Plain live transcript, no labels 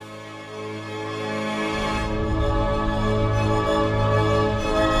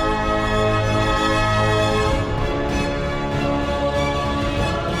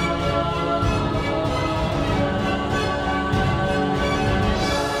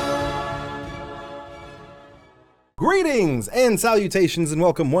Greetings and salutations and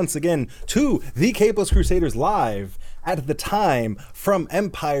welcome once again to the Capeless Crusaders live at the time from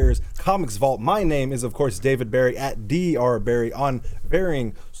Empire's Comics Vault. My name is, of course, David Barry at Dr. Barry on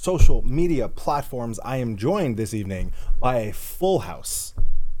varying social media platforms. I am joined this evening by a full house.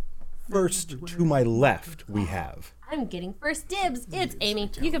 First to my left, we have... I'm getting first dibs. It's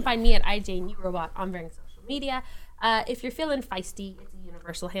Amy. You can find me at IJNewRobot on varying social media. If you're feeling feisty, it's a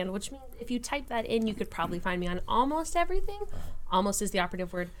universal handle, which means if you type that in, you could probably find me on almost everything. Almost is the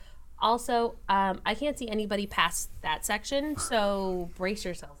operative word. Also, I can't see anybody past that section, so brace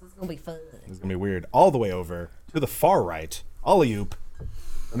yourselves. It's going to be fun. It's going to be weird. All the way over to the far right, Alley-oop,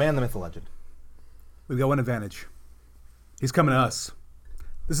 the man, the myth, the legend. We've got one advantage. He's coming to us.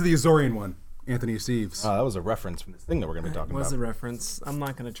 This is the Azorian one, Anthony Sieves. That was a reference from this thing that we're going to be talking about. It was a reference. I'm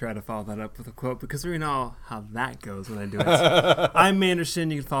not going to try to follow that up with a quote because we know how that goes when I do it. I'm Manderson.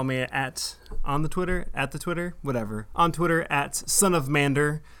 You can follow me on Twitter, on Twitter at Son of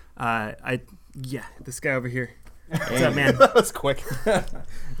Mander. This guy over here. What's up, man? That was quick.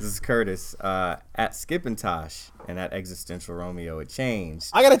 This is Curtis at Skipintosh and at Existential Romeo. It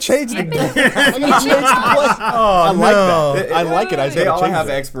changed. I gotta change the I gotta change the place. I like that. I like it. I just They gotta all change have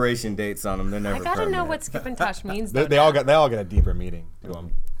it. expiration dates on them. They're never I gotta permanent. know what Skip and Tosh means. They all get a deeper meaning to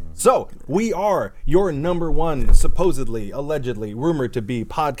them. So we are your number one, supposedly, allegedly, rumored to be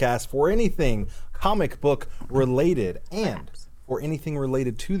podcast for anything comic book related and. Or anything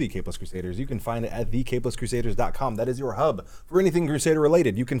related to the Capeless Crusaders, you can find it at thecapelesscrusaders.com. That is your hub for anything Crusader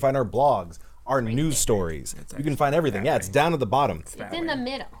related. You can find our blogs, our news stories. You can find everything. Yeah, it's down at the bottom. It's in the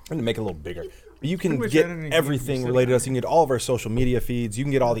middle. I'm going to make it a little bigger. But you can get everything related to us. You can get all of our social media feeds. You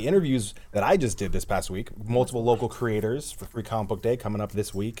can get all the interviews that I just did this past week. Multiple local creators for Free Comic Book Day coming up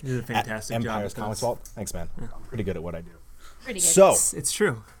this week. You did a fantastic at job Empire's with Comics this. Vault. Thanks, man. I'm pretty good at what I do. Pretty good. So, It's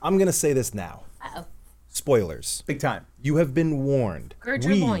true. I'm going to say this now. Uh-oh. Spoilers. Big time. You have been warned. Gird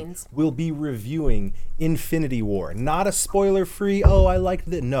your We loins. will be reviewing Infinity War. Not a spoiler-free, I liked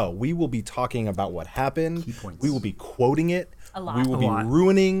it. No, we will be talking about what happened. Key points. We will be quoting it. A lot. We will be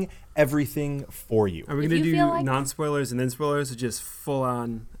ruining everything for you. Are we If going to you do feel like- non-spoilers and then spoilers or just full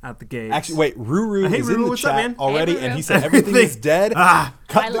on at the gate? Actually, wait, Ruru Hey, is Ruru, in the what's up, chat man? already, Hey, and he Ruru. said everything is dead. My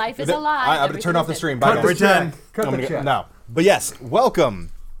life is a lie. I'm going to turn off the stream. Bye, Cut guys. the chat. Cut I'm the gonna chat. No. But yes,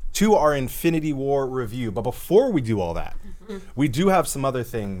 welcome to our Infinity War review. But before we do all that, we do have some other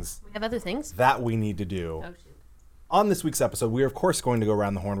things We have other things. that we need to do. Oh, shoot. On this week's episode, we are, of course, going to go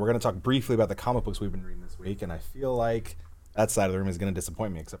around the horn. We're going to talk briefly about the comic books we've been reading this week, and I feel like that side of the room is going to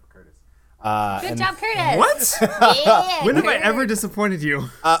disappoint me, except for Curtis. Good job, Curtis. What? Yeah, When have I Curtis. ever disappointed you?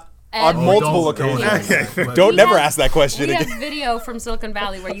 On multiple don't. occasions. Okay. Don't We never have- ask that question We again. have video from Silicon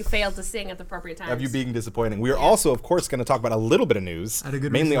Valley where you failed to sing at the appropriate times. Of you being disappointing. We are also, of course, going to talk about a little bit of news, had a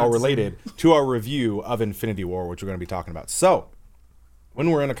good mainly all reason not to related to our review of Infinity War, which we're going to be talking about. So,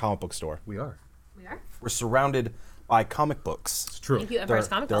 when we're in a comic book store, We are. We are. we're surrounded by comic books. It's true. Thank you, They're, Empire's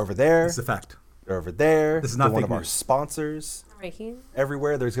Comic they're Vault. over there. It's a fact. They're over there. This is not They're one fake of our news. sponsors. Right here.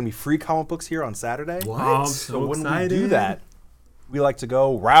 Everywhere. There's going to be free comic books here on Saturday. What? Oh, I'm So so when excited. we do that, we like to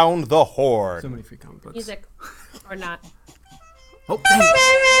go round the horn. So many free comic books. Music. Or not. Oh, dang it.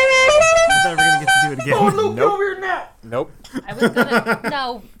 I thought we were going to get to do it again. Nope. I was gonna.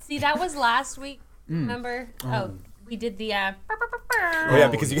 No. See, that was last week. Mm. Remember? Oh, we did the. Oh yeah,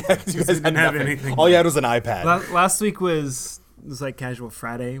 because you guys had didn't have nothing. anything. All you had was an iPad. Last week was like casual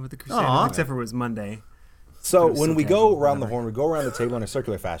Friday with the Crusaders, Aw. except for it was Monday. So It was when so we go casual, around the whatever. horn, we go around the table in a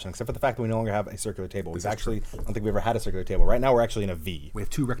circular fashion, except for the fact that we no longer have a circular table. We've actually, I don't think we've ever had a circular table. Right now, we're actually in a V. We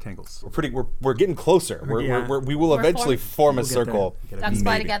have two rectangles. We're getting closer. Yeah. We will eventually form a We'll get there. circle. Ducks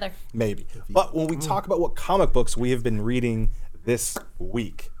fly together. Maybe. But when we talk about what comic books we have been reading this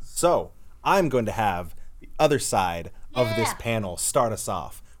week, so I'm going to have the other side of this Yeah. panel start us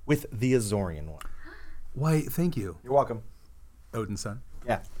off with the Azorian one. Why, thank you, You're welcome. Odin's son.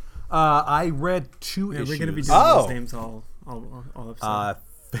 Yeah. I read two Yeah, issues. we're going to be doing Oh. those names all episode.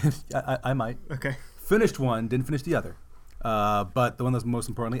 I might. Okay. Finished one, didn't finish the other. But the one that's most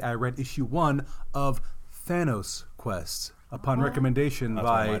importantly, I read issue 1 of Thanos Quest upon recommendation That's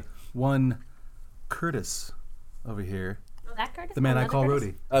by one one Curtis over here, Oh, that Curtis. the man I Another call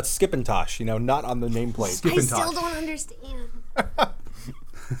Curtis? Rhodey. Skipintosh, not on the nameplate. Skip I and still Tosh. don't understand.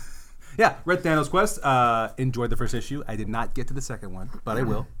 Yeah, read Thanos Quest. Enjoyed the first issue. I did not get to the second one, but I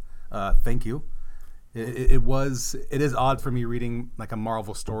will. Thank you. It is odd for me reading like a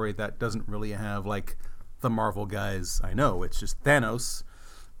Marvel story that doesn't really have like the Marvel guys I know. It's just Thanos,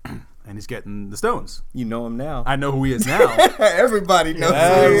 and he's getting the stones. You know him now. I know who he is now. Everybody knows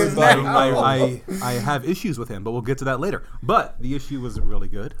who he is now. I have issues with him, but we'll get to that later. But the issue was really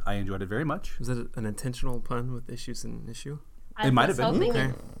good. I enjoyed it very much. Was it an intentional pun with issues and issue? It might have been. Hoping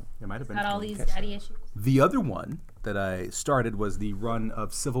Okay. It might have been. got all these daddy issues. The other one that I started was the run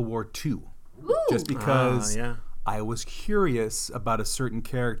of Civil War II. Ooh. Just because yeah. I was curious about a certain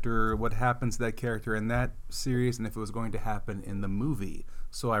character, what happens to that character in that series, and if it was going to happen in the movie.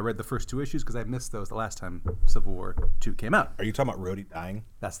 So I read the first 2 issues because I missed those the last time Civil War II came out. Are you talking about Rhodey dying?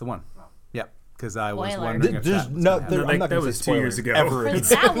 That's the one. Yep. Because I was Spoiler. wondering if There's that was no, gonna there, happen. I'm not that going to was say 2 years spoilers ago. ever.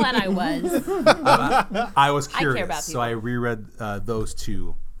 For that one, I was. I was I care curious, about so I reread those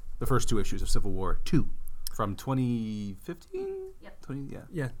 2, the first 2 issues of Civil War II from 2015? Yep. 20, yeah.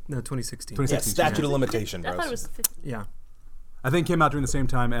 Yeah, no, 2016. 2016. Yeah, statute of limitation, I bro. thought it was 50. Yeah. I think it came out during the same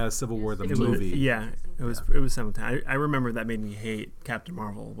time as Civil War the It was, movie. yeah, it was simultaneous. I remember that made me hate Captain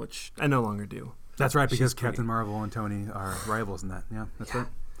Marvel, which I no longer do. That's right, because She's pretty- Captain Marvel and Tony are rivals in that. Yeah, that's right.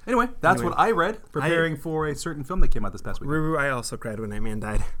 Anyway, that's what I read, preparing for a certain film that came out this past week. Ruru, I also cried when Ant-Man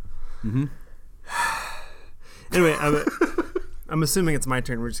died. Mm-hmm. Anyway, I'm assuming it's my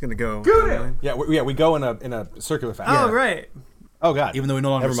turn. We're just gonna go. Yeah, we go in a circular fashion. Oh right. Oh God. Even though we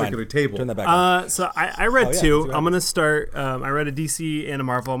no longer Never have a mind. circular table. Turn that back on. So I read Oh, yeah, 2. let's go. I'm gonna start. I read a DC and a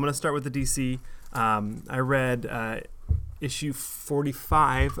Marvel. I'm gonna start with the DC. I read issue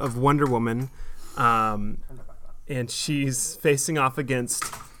 45 of Wonder Woman, and she's facing off against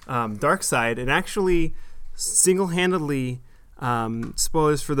Darkseid, and actually single-handedly.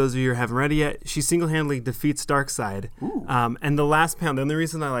 Spoilers for those of you who haven't read it yet. She single-handedly defeats Darkseid. And the last panel. The only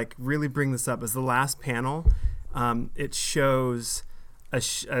reason I really bring this up is the last panel. It shows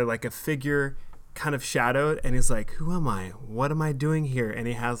like a figure kind of shadowed, and he's like, "Who am I? What am I doing here?" And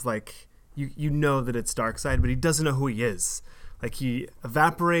he has like, you know that it's Darkseid, but he doesn't know who he is. Like he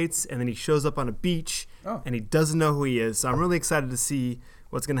evaporates, and then he shows up on a beach, and he doesn't know who he is. So I'm really excited to see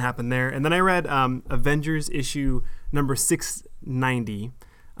what's going to happen there. And then I read Avengers issue number 690.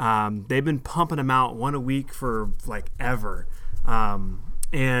 They've been pumping them out one a week for like ever.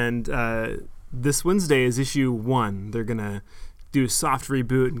 This Wednesday is issue 1. They're going to do a soft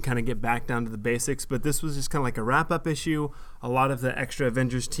reboot and kind of get back down to the basics. But this was just kind of like a wrap-up issue. A lot of the extra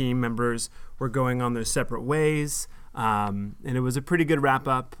Avengers team members were going on their separate ways. And it was a pretty good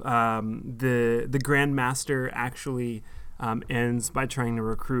wrap-up. The Grandmaster actually ends by trying to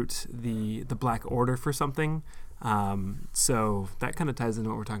recruit the Black Order for something. So that kind of ties into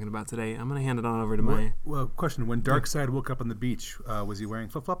what we're talking about today. I'm going to hand it on over to my... Well, question. When Darkseid woke up on the beach, was he wearing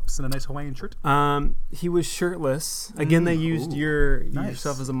flip-flops and a nice Hawaiian shirt? He was shirtless. Again, they used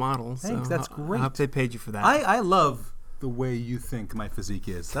yourself as a model. Thanks, so that's I great. hope they paid you for that. I love the way you think my physique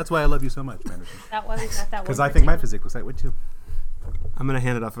is. That's why I love you so much, Manderson. That wasn't that one. Because I think my physique looks that way too. I'm going to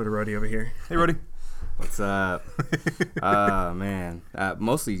hand it off over to Rhodey over here. Hey, Rhodey. What's up? Man.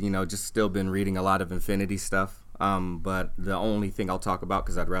 Mostly, just still been reading a lot of Infinity stuff. But the only thing I'll talk about,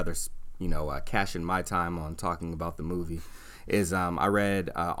 because I'd rather, cash in my time on talking about the movie, is I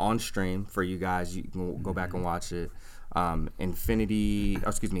read on stream for you guys. You can go back and watch it.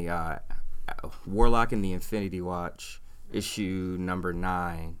 Warlock and the Infinity Watch, issue number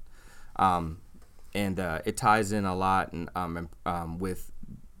 9. And it ties in a lot with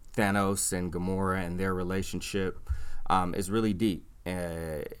Thanos and Gamora and their relationship. It's really deep.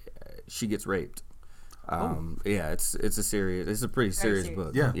 She gets raped. Yeah, it's a pretty serious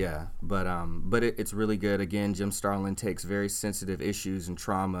book. Yeah. But it's really good. Again, Jim Starlin takes very sensitive issues and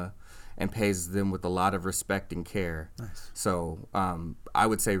trauma and pays them with a lot of respect and care. Nice. So I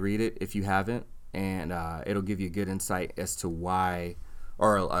would say read it if you haven't, and it'll give you a good insight as to why,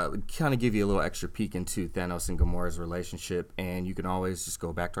 or kind of give you a little extra peek into Thanos and Gamora's relationship. And you can always just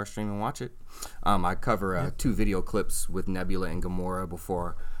go back to our stream and watch it. I cover 2 video clips with Nebula and Gamora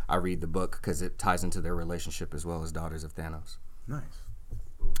before I read the book, because it ties into their relationship as well as Daughters of Thanos. Nice.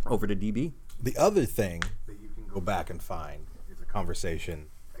 Over to DB. The other thing that you can go back and find is a conversation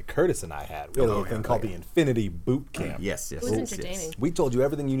that Curtis and I had. We had a little thing called the Infinity Boot Camp. Yes. It was entertaining. We told you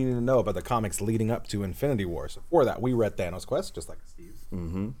everything you needed to know about the comics leading up to Infinity War. So for that, we read Thanos Quest, just like Steve's.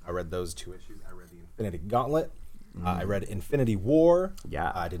 I read those 2 issues. I read the Infinity Gauntlet. I read Infinity War.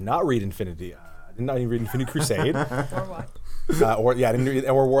 Yeah. I did not read Infinity. I did not even read Infinity Crusade. Or what? I didn't read,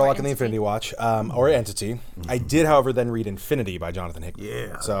 or Warlock and the Entity. Infinity Watch, or Entity. I did, however, then read Infinity by Jonathan Hickman.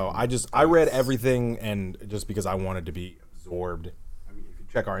 Yeah. So I read everything, and just because I wanted to be absorbed. I mean, if you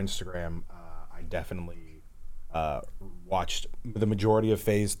check our Instagram, I definitely watched the majority of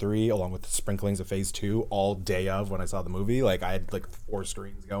Phase 3, along with the sprinklings of Phase 2, all day of when I saw the movie. Like I had like 4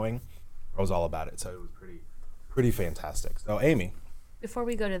 streams going. I was all about it, so it was pretty fantastic. So Amy, Before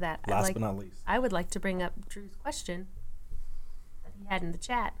we go to that, Last but not least. I would like to bring up Drew's question that he had in the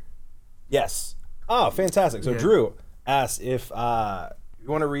chat. Yes. Oh, fantastic. So Yeah. Drew asked if you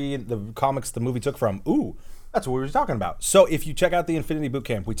want to read the comics the movie took from. Ooh, that's what we were talking about. So if you check out the Infinity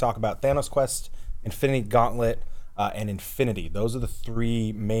Bootcamp, we talk about Thanos Quest, Infinity Gauntlet, and Infinity. Those are the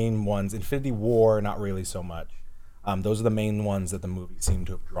three main ones. Infinity War, not really so much. Those are the main ones that the movie seemed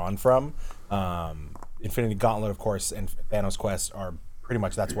to have drawn from. Infinity Gauntlet, of course, and Thanos Quest are pretty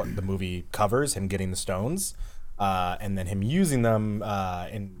much that's what the movie covers, him getting the stones, and then him using them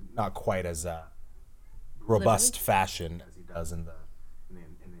in not quite as robust fashion as he does in the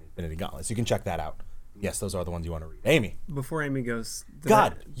Infinity Gauntlet. So you can check that out. Yes, those are the ones you want to read. Amy. Before Amy goes, Did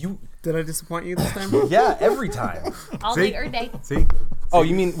I disappoint you this time? Yeah, every time. All day or day. See? Oh,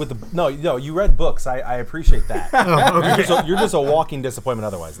 you mean with the no? You read books. I appreciate that. You're just a walking disappointment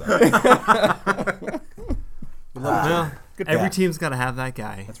otherwise, though. Every team's got to have that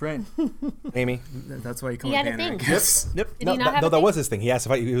guy. That's right. Amy. That's why you call He him had a Banner, I thing. guess. Yep. Did he not have a that thing? was his thing. He asked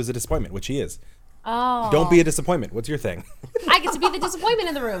if he was a disappointment, which he is. Oh. Don't be a disappointment. What's your thing? I get to be the disappointment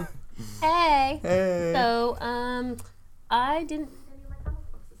in the room. Hey. So, I didn't read any of my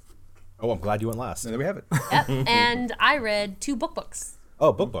comic books this week. Oh, I'm glad you went last. And there we have it. Yep. And I read 2 books.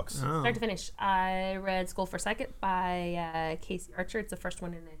 Oh, books. Start to finish. I read School for Psychic by Casey Archer. It's the first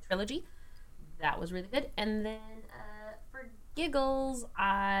one in a trilogy. That was really good. And then for giggles,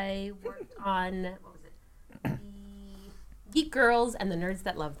 I worked on, what was it? The Geek Girls and the Nerds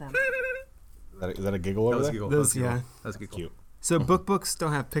That Love Them. Is that a giggle over there? Those, yeah. That's good. Cute. So books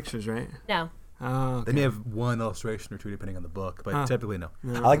don't have pictures, right? No. Oh, They may have one illustration or two depending on the book, but typically no.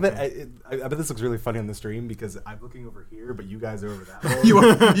 I like that. I bet this looks really funny on the stream because I'm looking over here, but you guys are over that way.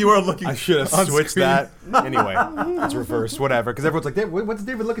 You are looking. I should have on switched screen. that. Anyway, it's reversed, whatever. Because everyone's like, what's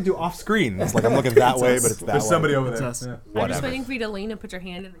David looking to off screen? It's like I'm looking that way, but it's that There's way. somebody over It's there. us. Yeah. I'm just Whatever. waiting for you to lean and put your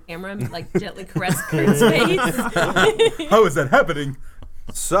hand in the camera and like gently caress Kurt's face. How is that happening?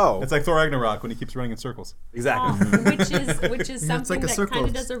 So It's like Thor Ragnarok when he keeps running in circles. exactly. which is Yeah, it's something like a that circle. kind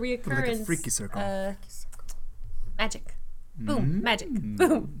of does a Like a reoccurrence. freaky circle. Magic. Boom. Magic.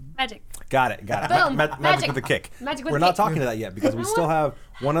 Boom. Magic. Got it. Boom. Magic Magic. with a kick. Magic with We're a not kick. talking to that yet because we still have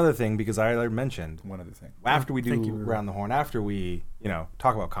one other thing because I already mentioned One other thing. after we do Thank you, Ruben. Round the Horn, after we,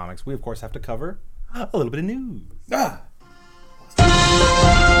 talk about comics, we of course have to cover a little bit of news. Ah!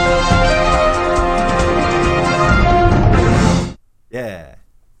 Yeah.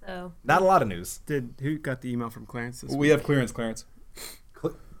 So Not a lot of news. Who got the email from Clarence? This We week? have Clarence.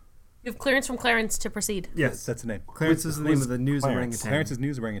 you have clearance from Clarence to proceed. Yes. That's the name. Clarence is the name who's of the news Clarence? orangutan. Clarence's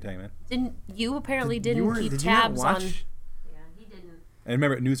news orangutan, man. Didn't you apparently You didn't weren't- keep did you not tabs on? watch? Yeah, he didn't. And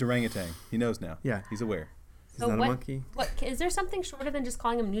remember, news orangutan. He knows now. Yeah. He's aware. He's So not what? a monkey. What is there something shorter than just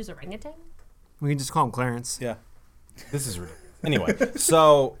calling him news orangutan? We can just call him Clarence. Yeah. This is ridiculous. Anyway,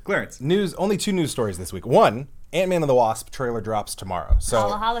 so Clarence. only 2 news stories this week. One, Ant-Man and the Wasp trailer drops tomorrow. So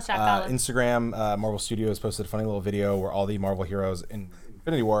Holla, holla, shakala. Instagram, Marvel Studios posted a funny little video where all the Marvel heroes in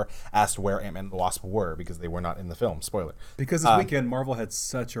Infinity War asked where Ant-Man and the Wasp were because they were not in the film. Spoiler. Because this weekend, Marvel had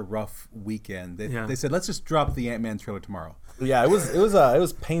such a rough weekend. They said, let's just drop the Ant-Man trailer tomorrow. Yeah, it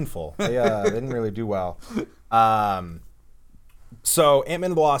was painful. They didn't really do well. So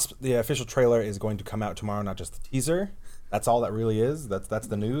Ant-Man and the Wasp, the official trailer is going to come out tomorrow, not just the teaser. That's all that really is. That's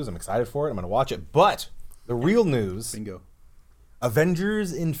the news. I'm excited for it. I'm going to watch it. But the real news, Bingo.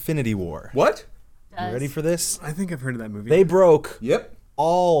 Avengers Infinity War. What? You ready for this? I think I've heard of that movie. They broke Yep.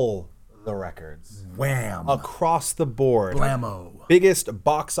 all the records Wham. across the board. Blammo. Biggest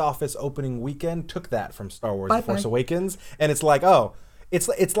box office opening weekend took that from Star Wars: The Bye-bye. Force Awakens, and it's like,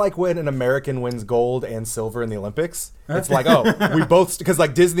 it's like when an American wins gold and silver in the Olympics. It's like, we both, because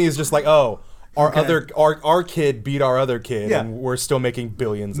like Disney is just like, our kid beat our other kid, Yeah. and we're still making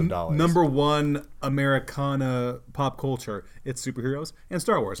billions of dollars. Number one Americana pop culture. It's superheroes and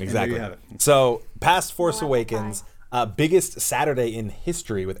Star Wars. Exactly. And there you have it. So, past Force Awakens, biggest Saturday in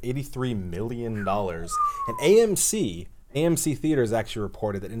history with $83 million. And AMC Theaters actually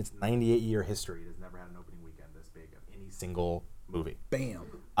reported that in its 98-year history, it has never had an opening weekend this big of any single movie. Bam.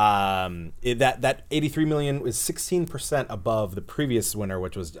 That 83 million is 16% above the previous winner,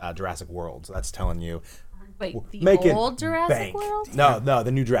 which was Jurassic World. So that's telling you, Wait, the making old Jurassic bank. World? No,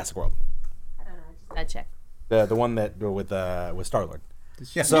 the new Jurassic World, I don't know. I just gotta check. the one that with Star-Lord.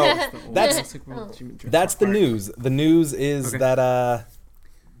 Yeah. So that's Jurassic World, that's the news. The news is that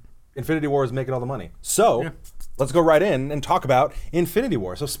Infinity War is making all the money. So let's go right in and talk about Infinity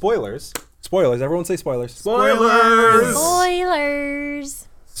War. So spoilers. Everyone say spoilers. Spoilers. Spoilers.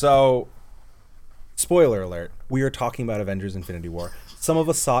 So, spoiler alert: we are talking about Avengers: Infinity War. Some of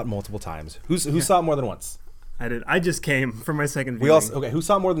us saw it multiple times. Who saw it more than once? I did. I just came for my second We viewing. also who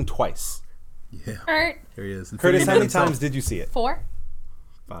saw more than twice? Yeah. Kurt, Here he is. Curtis, how many himself. times did you see it? 4.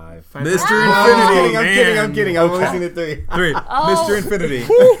 5. Mr. I'm Infinity. kidding. I'm kidding. I've only Okay. seen it 3. 3. Oh. Mr. Infinity.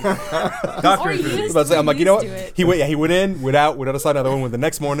 Doctor Or Infinity. used I was like, I'm like, you know what? used to it. He went in, went out, saw another one. Went the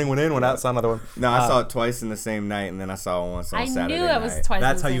next morning, went in, went out, saw another one. No, I saw it twice in the same night, and then I saw it once on I Saturday knew it was night. twice.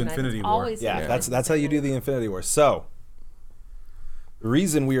 That's in the how you same night. Infinity It's War. always Yeah, the that's how you do the Infinity War. So, the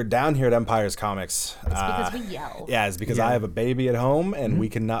reason we are down here at Empire's Comics, It's because we yell. yeah, is because I have a baby at home, and we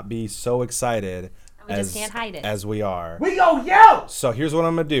cannot be so excited We just can't hide it. as we are. We go yell! So here's what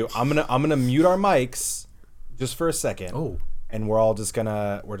I'm gonna do. I'm gonna mute our mics just for a second. Oh. And we're just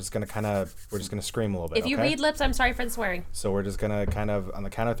gonna scream a little bit. If you okay? read lips, I'm sorry for the swearing. So we're just gonna kind of on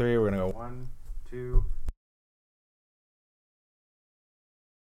the count of 3, we're gonna go 1, 2.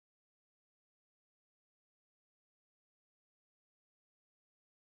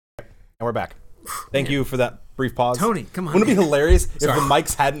 And we're back. Thank you for that brief pause. Tony, come on. Wouldn't it be hilarious if the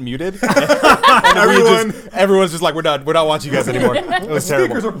mics hadn't muted? And everyone's just like, we're done. We're not watching you guys anymore. It was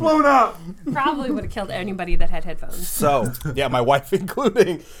terrible. are blown up! Probably would have killed anybody that had headphones. So, yeah, my wife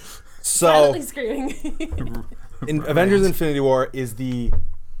including. So, Silently screaming. Avengers Infinity War is the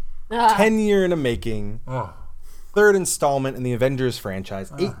 10-year in the making, Oh. 3rd installment in the Avengers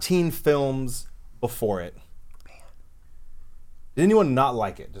franchise, 18 films before it. Did anyone not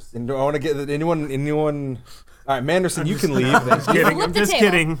like it? Just I want to get anyone. All right, Manderson, you can leave. Just kidding. Flip I'm the just table.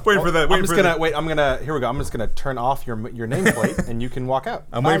 kidding. Wait for that. Wait I'm just for gonna that. wait. Here we go. I'm just gonna turn off your nameplate and you can walk out.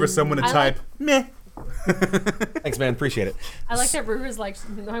 I'm waiting for someone to I type. Meh. Thanks, man. Appreciate it. I like that Rue is like,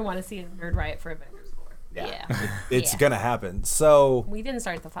 I want to see a nerd riot for Avengers 4. Yeah. It's Yeah. gonna happen. So We didn't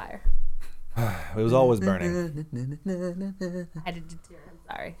start the fire. it was always burning. I had to deter. I'm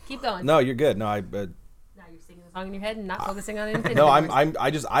sorry. Keep going. No, you're good. No, Now you're singing the song in your head and not focusing on anything. no,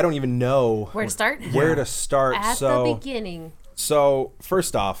 I don't even know Where to start? where to start. At so the beginning. So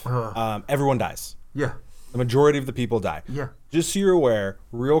first off, everyone dies. Yeah. The majority of the people die. Yeah. Just so you're aware,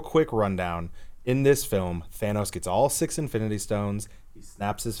 real quick rundown. In this film, Thanos gets all 6 Infinity Stones. He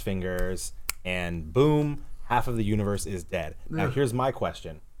snaps his fingers, and boom, half of the universe is dead. Now, here's my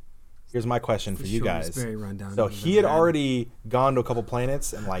question. Here's my question for you shortest guys. very rundown So I've he ever had had. already gone to a couple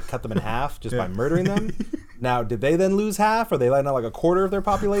planets and like cut them in half just by murdering them. Now, did they then lose half? Or they let out like a quarter of their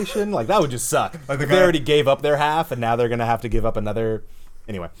population? Like that would just suck. Like the They guy- already gave up their half, and now they're gonna have to give up another.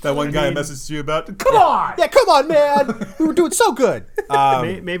 Anyway. That one guy I messaged you about. Come on. Yeah, come on, man. We were doing so good.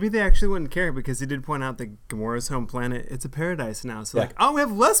 Maybe they actually wouldn't care because he did point out that Gamora's home planet, it's a paradise now. So Yeah. like, oh, we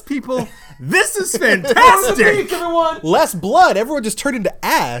have less people. This is fantastic. everyone. Less blood. Everyone just turned into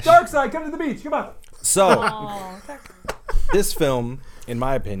ash. Dark side, come to the beach. Come on. So Oh, this film, in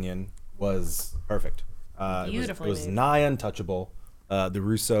my opinion, was perfect. Beautifully It was made. nigh untouchable. The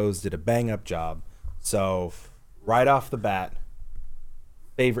Russos did a bang up job. So right off the bat,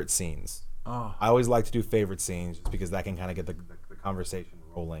 favorite scenes. Oh. I always like to do favorite scenes just because that can kind of get the conversation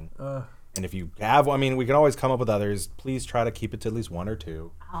rolling. And if you have, I mean, we can always come up with others. Please try to keep it to at least 1 or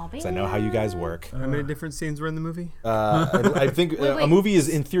 2. I'll be Because I know how you guys work. How many different scenes were in the movie? I think a wait. movie is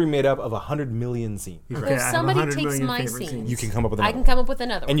in theory made up of 100 million scenes. So Okay, if I have somebody 100 takes million my favorite scenes, scenes. You can come up with I another can one. come up with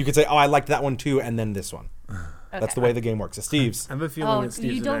another one. And you could say, oh, I liked that one too, and then this one. That's Okay. the way the game works. So Steve's. I have a feeling Oh, that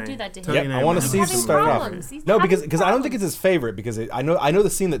Steve you don't do that to him. Yeah, and I want to might see have to having start off. problems. He's No, having because I don't think it's his favorite because I know the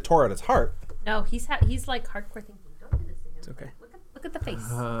scene that tore at his heart. No, he's like hardcore thinking. Don't do this to him. It's okay. Look at the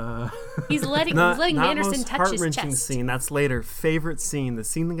face. He's letting Manderson most touch his heart-wrenching chest. scene. That's later. Favorite scene. The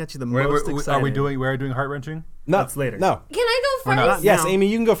scene that got you the Wait, most wait, excited. are we doing heart wrenching? No, That's later. No. Can I go not. first? Yes, now. Amy,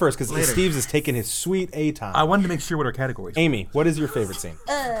 you can go first because Later. Steve's is taking his sweet A time. I wanted to make sure what our categories. were. Amy, what is your favorite scene?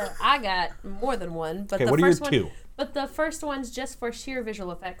 I got more than one, but Okay, the what are your first one. 2? But the first one's just for sheer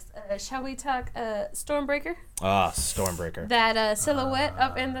visual effects. Shall we talk Stormbreaker? Stormbreaker. That silhouette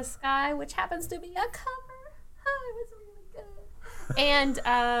up in the sky, which happens to be a cover. Oh, it was really good.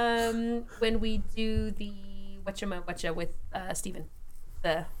 And when we do the whatcha with Steven,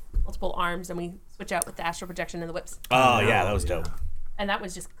 the multiple arms, and we switch out with the astral projection and the whips. Oh yeah, that was dope. And that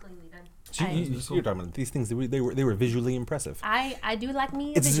was just cleanly done. So you're talking about these things. They were visually impressive. I do like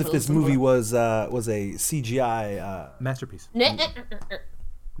me. It's as if this movie was a CGI. Masterpiece. visuals.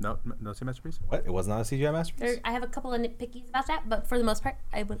 No, say masterpiece. What? It was not a CGI masterpiece. I have a couple of nitpickies about that, but for the most part,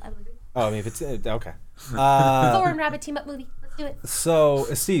 I would agree. Oh, I mean, if it's okay. Thor and Rabbit team up movie. Let's do it. So,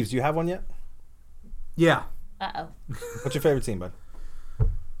 Steve, do you have one yet? Yeah. Uh-oh. What's your favorite scene, bud?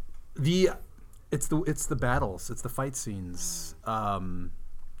 It's the battles. It's the fight scenes.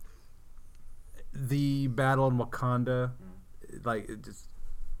 The battle in Wakanda, like just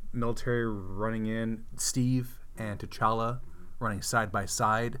military running in, Steve and T'Challa running side by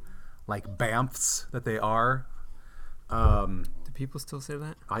side, like bamfs that they are. Do people still say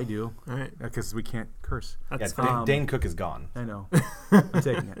that? I do. All right. Because we can't curse. That's Yeah, fine. Dane Cook is gone. I know. I'm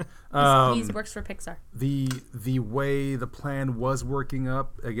taking it. He works for Pixar. The way the plan was working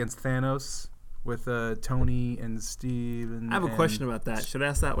up against Thanos with Tony and Steve and I have a question about that. Should I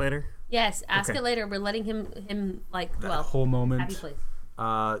ask that later? Yes, ask Okay. it later. We're letting him like that well. whole Happy moment. place.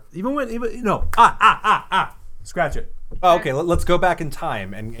 Even no. Scratch it. Oh, okay, let's go back in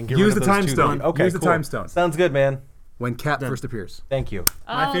time and get Use rid of the those time two stone. that- Okay, Use the cool. time stone. Sounds good, man. When Cap first appears. Thank you.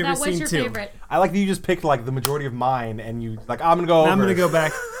 My Oh, favorite that was scene your too. favorite. I like that you just picked like the majority of mine, and you like I'm gonna go. I'm over. gonna go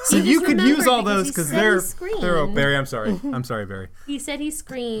back. So He you just could use remembered all because those he because said he they're screamed. open. Barry, I'm sorry. I'm sorry, Barry. He said he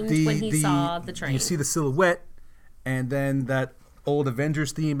screamed when he saw the train. You see the silhouette, and then that old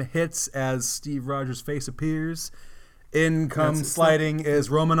Avengers theme hits as Steve Rogers' face appears. In comes That's- sliding is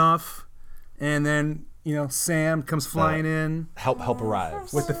Romanoff, and then Sam comes flying in Help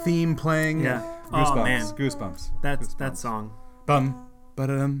arrives. with the theme playing. Yeah. Goosebumps. Oh man, Goosebumps. that song. Bum,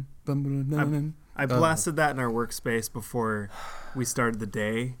 ba-da-dum, bum, ba-da-dum. I blasted that in our workspace before we started the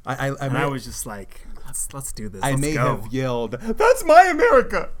day, and I was just like, let's do this. I Let's may go. have yelled, "That's my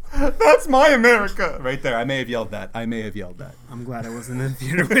America! That's my America!" Right there. I may have yelled that. I'm glad I wasn't in the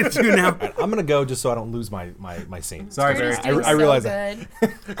theater with you now. I'm gonna go just so I don't lose my scene. Sorry, Barry. Curtis did I realize so that.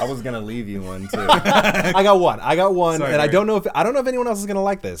 good. I was gonna leave you one too. I got one, Sorry, and I Barry. don't know if anyone else is gonna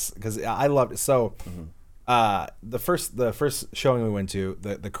like this because I loved it. So, the first showing we went to,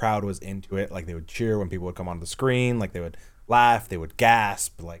 the crowd was into it. Like they would cheer when people would come onto the screen. Like they would laugh, they would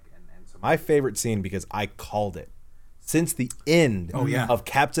gasp. Like, and so my favorite scene, because I called it since the end of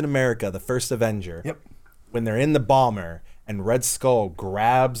Captain America: The First Avenger. Yep. When they're in the bomber and Red Skull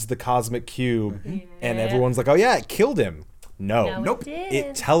grabs the cosmic cube, and everyone's like, "Oh yeah, it killed him." No, No, it didn't.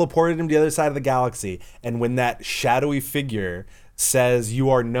 It teleported him to the other side of the galaxy. And when that shadowy figure says, "You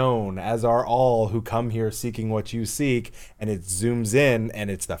are known, as are all who come here seeking what you seek," and it zooms in,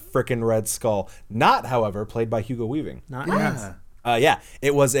 and it's the frickin' Red Skull. Not, however, played by Hugo Weaving. Not Yeah,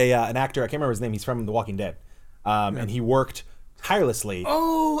 it was an actor. I can't remember his name. He's from The Walking Dead, and he worked tirelessly.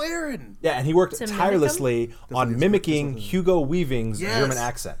 Oh, Aaron. Yeah, and he worked To mimic tirelessly on mimicking Hugo Weaving's German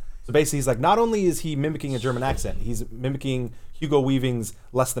accent. So basically, he's like, not only is he mimicking a German accent, he's mimicking Hugo Weaving's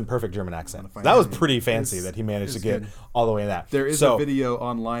less than perfect German accent. That was pretty fancy that he managed to get all the way in that. There is So- a video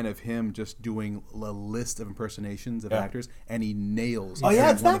online of him just doing a list of impersonations of actors, and he nails. Oh yeah,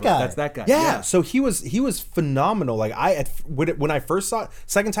 every it's one that of them. guy. That's that guy. Yeah. So he was phenomenal. Like when I first saw it,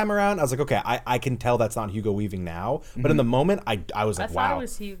 second time around, I was like, okay, I can tell that's not Hugo Weaving now. But in the moment, I was I like, thought wow. it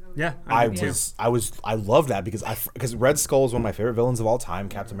was Hugo. Yeah, I loved that because Red Skull is one of my favorite villains of all time.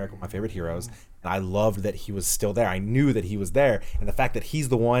 Captain America, one of my favorite heroes, and I loved that he was still there. I knew that he was there, and the fact that he's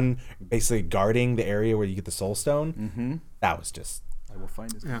the one basically guarding the area where you get the Soul Stone, that was just. I will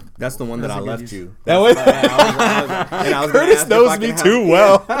find his. Yeah. That's the one that I left you. That was, And I was gonna Curtis ask if knows I me can have- too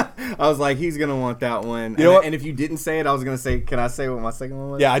well. I was like, he's gonna want that one. You know what? And if you didn't say it, I was gonna say, can I say what my second one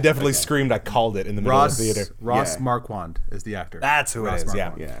was? Yeah, I definitely screamed. I called it in the middle Ross of the theater. Ross Yeah. Marquand is the actor. That's who Ross it is. Yeah.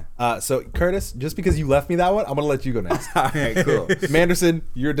 Marquand. Yeah. So Curtis, just because you left me that one, I'm gonna let you go next. All right, cool. Manderson,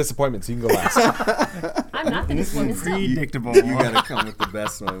 you're a disappointment, so you can go last. I'm not the disappointment still. predictable. You gotta come with the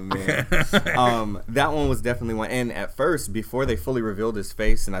best one, man. That one was definitely one. And at first, before they fully revealed his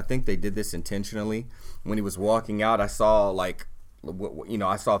face, and I think they did this intentionally, when he was walking out, I saw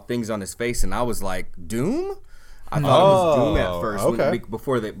I saw things on his face, and I was like, Doom. I thought it was Doom at first, okay.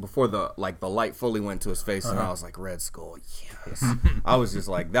 before the light fully went to his face, and I was like, Red Skull, yes. I was just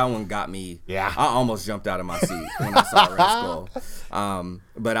like, that one got me. Yeah. I almost jumped out of my seat when I saw Red Skull.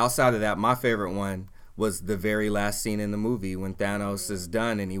 But outside of that, my favorite one was the very last scene in the movie when Thanos is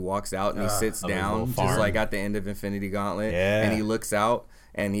done and he walks out and he sits down, just farm. like at the end of Infinity Gauntlet, Yeah. and he looks out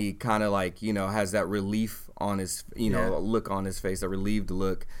and he kind of like has that relief on his look on his face, a relieved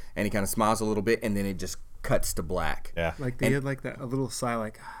look, and he kind of smiles a little bit, and then it just cuts to black. Yeah. Like they had like that a little sigh,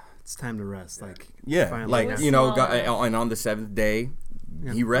 like it's time to rest. Like Yeah, finally, like yeah. and on the seventh day,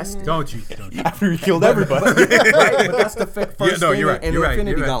 he rested. Don't you? After he killed everybody. Right, but that's the first Yeah, no, thing you're right, in you're the right,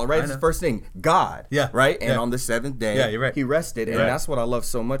 Infinity you're right. Gauntlet, right? I It's know. the first thing, God. Yeah, Right? And yeah. on the seventh day, Yeah, you're right. he rested. And right. that's what I love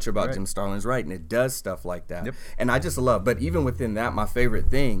so much about Right. Jim Starlin's writing. It does stuff like that. Yep. And I just love, but even within that, my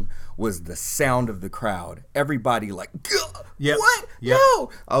favorite thing was the sound of the crowd. Everybody like, "Gah! Yep. What? Yep. No!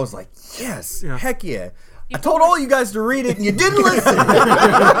 I was like, yes, Yeah. heck yeah. I told all you guys to read it and you didn't listen.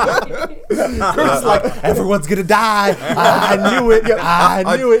 Curtis is like, everyone's gonna die. I knew it.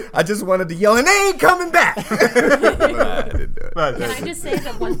 I knew it. I just wanted to yell, and they ain't coming back. But I didn't do it. Can I just say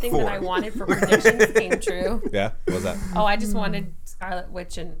that one thing that I wanted for predictions came true? Yeah. What was that? Oh, I just wanted Scarlet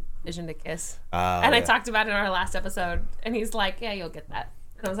Witch and Vision to kiss. And I yeah. talked about it in our last episode, and he's like, yeah, you'll get that.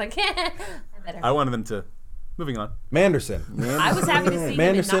 And I was like, I better. I wanted them to Moving on. Manderson. I was happy to see him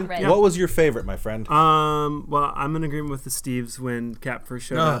Manderson, and not red. what was your favorite, my friend? Well, I'm in agreement with the Steves when Cap first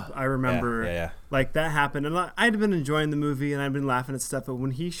showed up. I remember like that happened, and I'd been enjoying the movie and I'd been laughing at stuff, but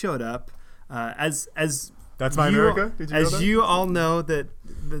when he showed up, as That's My America? Did you know that? you all know that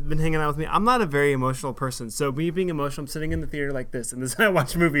have been hanging out with me, I'm not a very emotional person. So me being emotional, I'm sitting in the theater like this, and this is how I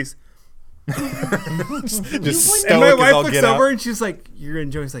watch movies. Just And my stoic as wife all looks get over out. and she's like, "You're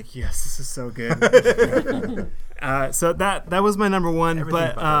enjoying." It's like, "Yes, this is so good." So that was my number one. Everything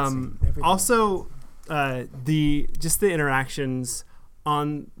but about that scene. Everything. also the interactions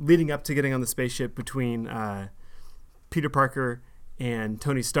on leading up to getting on the spaceship between Peter Parker and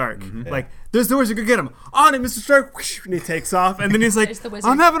Tony Stark. Like, there's the wizard, go get him. On it, Mr. Stark. Whoosh, and he takes off. And then he's like, There's the wizard.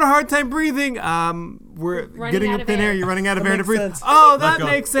 I'm having a hard time breathing. We're Running getting out up of in air. air. You're running out of air to makes breathe. sense. Oh, that go.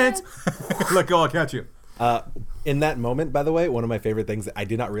 makes sense. Let go, I'll catch you. In that moment, by the way, one of my favorite things that I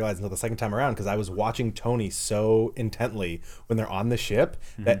did not realize until the second time around, because I was watching Tony so intently when they're on the ship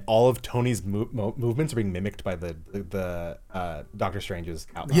that all of Tony's movements are being mimicked by the Doctor Strange's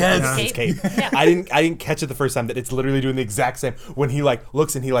outfit. Yes. His cape. Yeah. I didn't catch it the first time that it's literally doing the exact same when he like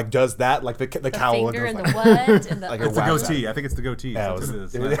looks and he like does that like the The cowl finger and and goes the like, what and the Like a It's the wax goatee. I think it's the goatee. Yeah, That's it what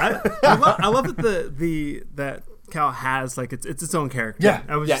was- it is. I love that that Cal has like it's its own character. Yeah,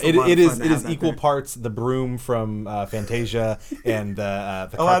 That was yeah. just a It lot of is fun to it have is that equal there. parts the broom from Fantasia and the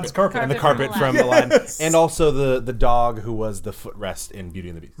Aladdin's carpet. and the Carpet carpet from from Aladdin, and also the dog who was the footrest in Beauty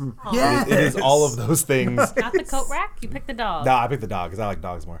and the Beast. It is all of those things. not the coat rack. You picked the dog. No, I picked the dog because I like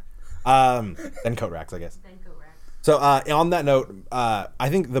dogs more than coat racks, I guess. Then coat rack. So on that note, I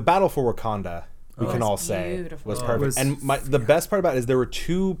think the battle for Wakanda, we can was all say, beautiful. was Oh, perfect. was- And the best part about it is there were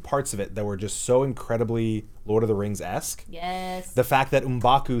two parts of it that were just so incredibly Lord of the Rings-esque. Yes. The fact that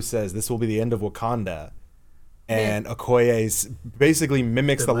M'Baku says this will be the end of Wakanda, and Okoye basically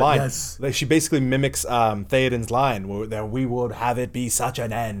mimics the line. Yes. Like, she basically mimics Theoden's line, that we would have it be such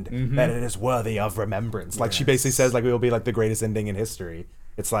an end that it is worthy of remembrance. Like, she basically says, like, it will be like the greatest ending in history.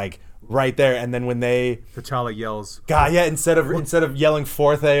 It's like right there, and then when they T'Challa yells. God, yeah, instead of yelling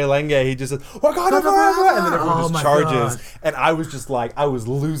Forthe Lenge, he just says, Wakanda forever! And then everyone Oh just my charges. God. And I was just like, I was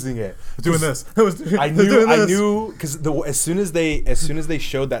losing it. Doing this. I knew, because as soon as they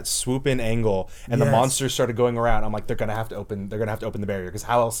showed that swoop in angle and the Yes. monsters started going around, I'm like, they're gonna have to open the barrier, because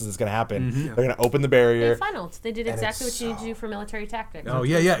how else is this gonna happen? They're gonna open the barrier. They funneled. They did exactly it's what you need to do for military tactics. Oh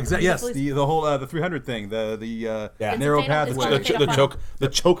yeah, exactly. Yes, the whole the 300 thing, the Yeah. narrow It's a path. fatal- that it's you- called a fatal The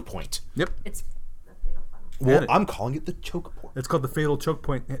choke point. Yep, It's the fatal funnel. Well, it. I'm calling it the choke point. it's called the fatal choke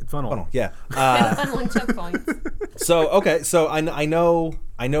point funnel. Oh, yeah. Fatal funnel and choke points. So okay, so I know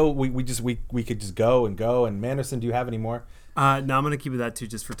we could just go. And Manderson, do you have any more? No, I'm gonna keep it that too,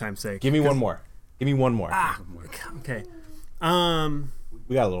 just for time's sake. Give me one more. Okay.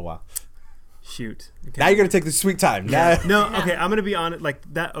 We got a little while. Shoot. Okay. Now you're gonna take the sweet time. Now, No, okay, I'm gonna be honest. Like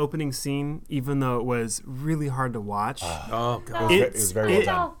that opening scene, even though it was really hard to watch, Oh god. it was very well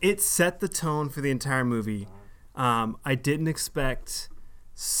done. it set the tone for the entire movie. I didn't expect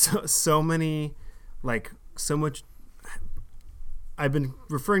so many, like so much. I've been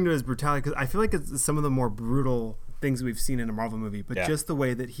referring to it as brutality because I feel like it's some of the more brutal things we've seen in a Marvel movie. But Yeah. just the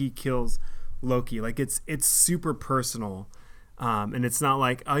way that he kills Loki, like it's super personal. And it's not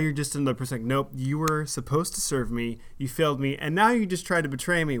like, oh, you're just another person. Like, nope, you were supposed to serve me. You failed me. And now you just tried to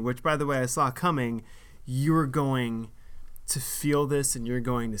betray me, which, by the way, I saw coming. You're going to feel this and you're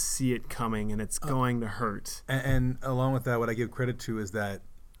going to see it coming and it's going to hurt. And along with that, what I give credit to is that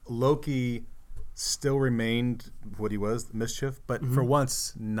Loki still remained what he was, mischief, but for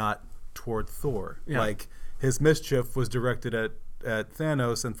once not toward Thor. Yeah. Like his mischief was directed at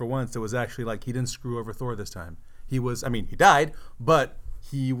Thanos, and for once it was actually like he didn't screw over Thor this time. He was, I mean, he died, but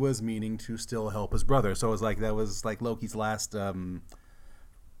he was meaning to still help his brother. So it was like that was like Loki's last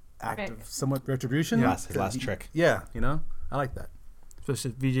act of somewhat retribution. His last trick. Yeah, you know, I like that.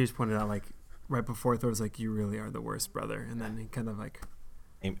 Especially VJ's pointed out, like, right before Thor was like, you really are the worst brother. And then he kind of like,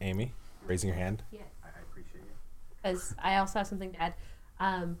 Amy, raising your hand. Yeah. I appreciate it. Because I also have something to add.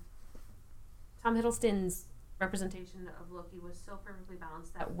 Tom Hiddleston's representation of Loki was so perfectly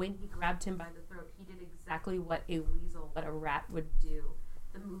balanced that when he grabbed him by the throat, he did exactly what a weasel, what a rat would do.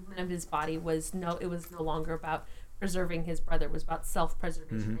 The movement of his body was no longer about preserving his brother. It was about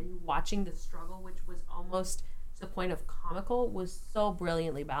self-preservation. And watching the struggle, which was almost to the point of comical, was so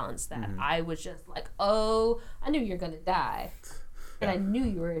brilliantly balanced that I was just like, oh, I knew you're going to die. And I knew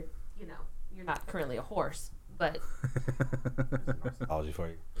you were, you're not currently a horse, but Mythology for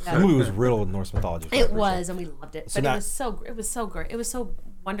you. Yeah. The movie was riddled with Norse mythology. for it sure. was, and we loved it. So But now- it was so great. It was so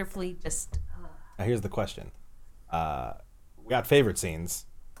wonderfully just. Now here's the question. We got favorite scenes.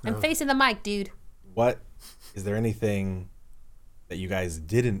 I'm facing the mic, dude. What is there anything that you guys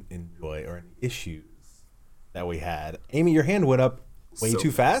didn't enjoy or any issues that we had? Amy, your hand went up way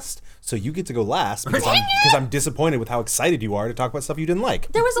too fast, so you get to go last because I'm disappointed with how excited you are to talk about stuff you didn't like.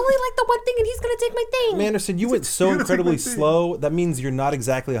 There was only like the one thing, and he's gonna take my thing. Anderson, you went so incredibly slow. That means you're not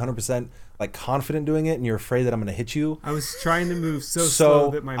exactly 100% like confident doing it, and you're afraid that I'm gonna hit you. I was trying to move so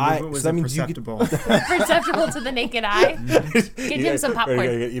slow that my movement was imperceptible. Perceptible to the naked eye. Get him some popcorn. Are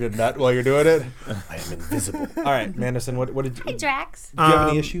you gonna eat a nut while you're doing it? I am invisible. All right, Anderson, what did you? Hi, Drax. Do you have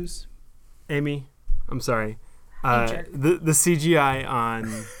any issues? Amy, I'm sorry. jerk. The CGI on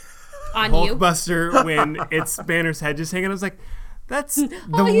On you. Hulkbuster when it's Banner's head just hanging, I was like, that's the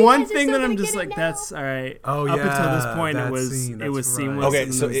you one guys are thing so that I'm gonna just get it like, now. that's all right. Oh, Up until this yeah, point, that it was scene, that's right. seamless. Okay,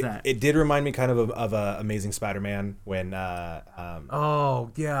 and so then there was it did remind me kind of Amazing Spider-Man when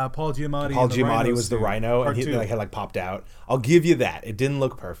Oh yeah, Paul Giamatti. Paul in the Giamatti Rhino was the suit. Rhino, Part and he two. had popped out. I'll give you that. It didn't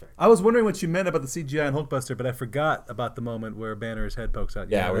look perfect. I was wondering what you meant about the CGI in Hulkbuster, but I forgot about the moment where Banner's head pokes out.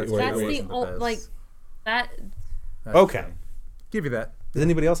 Yeah, that's where- That's where- the old, like that. Okay. Give you that. Does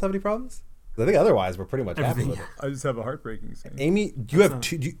anybody else have any problems? 'Cause I think otherwise we're pretty much happy with it. I just have a heartbreaking scene. Amy, you have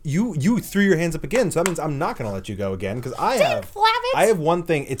two. You threw your hands up again, so that means I'm not going to let you go again because I have one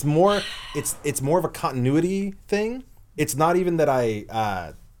thing. It's more of a continuity thing. It's not even that I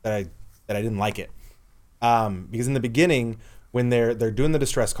didn't like it, because in the beginning when they're doing the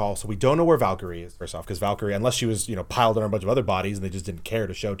distress call, so we don't know where Valkyrie is first off, because Valkyrie, unless she was piled on a bunch of other bodies and they just didn't care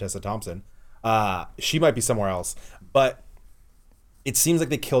to show Tessa Thompson, she might be somewhere else, but. It seems like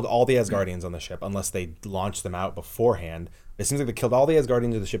they killed all the Asgardians on the ship, unless they launched them out beforehand. It seems like they killed all the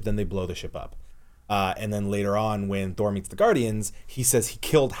Asgardians of the ship, then they blow the ship up. And then later on, when Thor meets the Guardians, he says he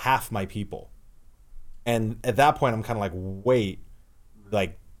killed half my people. And at that point, I'm kind of like, wait,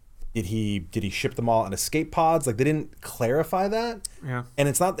 like, did he ship them all in escape pods? Like, they didn't clarify that. Yeah. And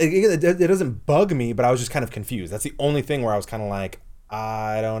it's not, it doesn't bug me, but I was just kind of confused. That's the only thing where I was kind of like,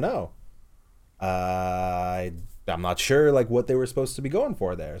 I don't know. I'm not sure like what they were supposed to be going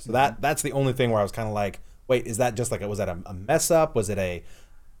for there. So that's the only thing where I was kind of like, wait, is that just like was that a mess up? Was it a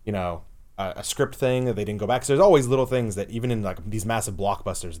script thing that they didn't go back? So there's always little things that even in like these massive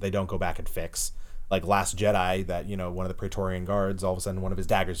blockbusters they don't go back and fix. Like Last Jedi, that one of the Praetorian guards, all of a sudden one of his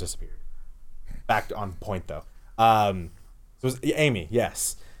daggers disappeared. Back on point though. So it was, Amy,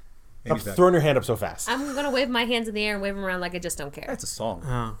 yes. Stop throwing your hand up so fast. I'm gonna wave my hands in the air and wave them around like I just don't care. That's a song.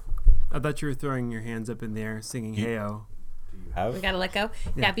 Oh. I thought you were throwing your hands up in the air singing "Hey-O." We gotta let go.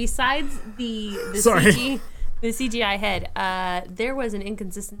 Yeah. Besides the Sorry. CGI head, there was an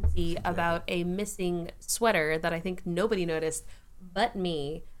inconsistency about a missing sweater that I think nobody noticed but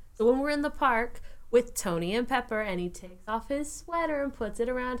me. So when we're in the park with Tony and Pepper, and he takes off his sweater and puts it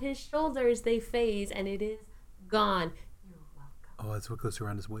around his shoulders, they phase, and it is gone. You're welcome. Oh, that's what goes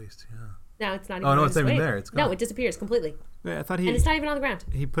around his waist. Yeah. Now it's not even. Oh, no, on it's his not even waist. there. It's no, gone. it disappears completely, Wait, I thought and it's not even on the ground.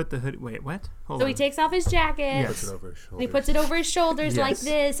 he put the hood. Wait, what? Hold So on. he takes off his jacket. Puts it over his shoulder. And he puts it over his shoulders like Yes.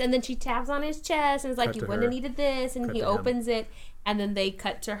 this, and then she taps on his chest and is like, Cut "You to wouldn't her. have needed this," and Cut he to him. opens it, and then they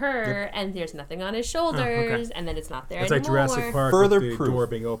cut to her, and there's nothing on his shoulders, and then it's not there It's anymore. like Jurassic Park Further with the proof. door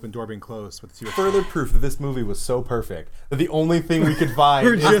being open, door being closed. With the Further proof that this movie was so perfect that the only thing we could find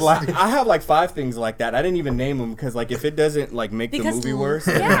is Just, like I have like 5 things like that. I didn't even name them because like if it doesn't like make Because- the movie worse,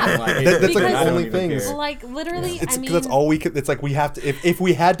 yeah. then, like, That's like I the don't only even things. care. Like literally, it's I mean, because that's all we could. It's like we have to. If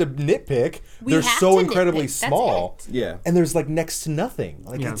we had to nitpick, We they're have so to incredibly nitpick, that's small. it. Yeah. And there's like next to nothing.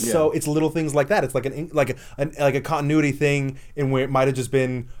 Like Yeah. it's Yeah. so it's little things like that. It's like a continuity thing in where it might have just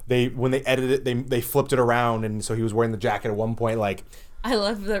been when they edited it they flipped it around and so he was wearing the jacket at one point like I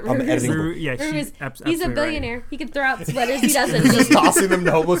love that. on the editing Ru- yeah, Ruru she's is- absolutely he's a right. billionaire. He can throw out sweaters. He doesn't. he's just tossing them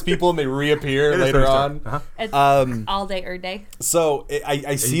to homeless people and they reappear later on. It's Um, all day or day. So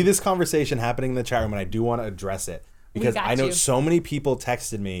I see this conversation happening in the chat room and I do want to address it because got I know you. so many people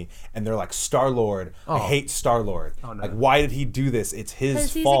texted me and they're like Star-Lord. I hate Star-Lord. no. Like why did he do this? It's his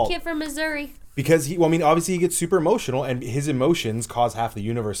Because he's fault. a kid from Missouri, Because obviously he gets super emotional and his emotions cause half the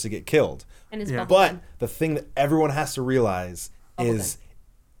universe to get killed. and his Yeah. bubble But gum. the thing that everyone has to realize Bubble is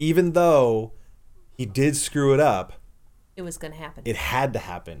even though he did screw it up, It was gonna happen. it had to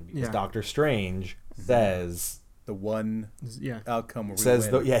happen because Yeah. Doctor Strange says the one Yeah. outcome where we says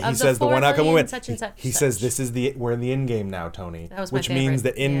win. he Of the says the 4 one outcome will million win. such and such He such. says this is we're in the end game now, Tony. That was my which means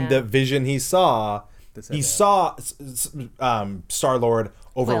favorite. that in Yeah. the vision he saw, This had he to saw Star-Lord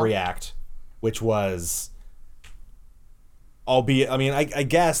overreact, which was. Albeit, I mean, I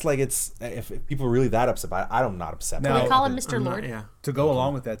guess like it's if people are really that upset by it, I'm not upset. No. by we it. call him I'm Mr. not- Lord. yeah. To go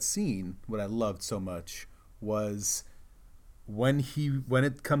along with that scene, what I loved so much was when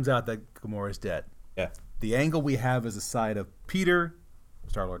it comes out that Gamora's dead. Yeah. The angle we have is a side of Peter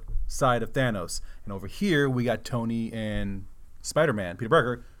Star-Lord, side of Thanos. And over here, we got Tony and Spider-Man, Peter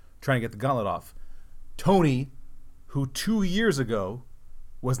Parker, trying to get the gauntlet off. Tony, who 2 years ago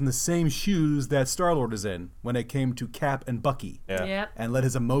was in the same shoes that Star-Lord is in when it came to Cap and Bucky. Yeah. Yep. And let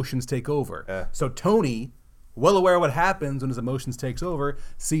his emotions take over. Yeah. So Tony, well aware of what happens when his emotions takes over,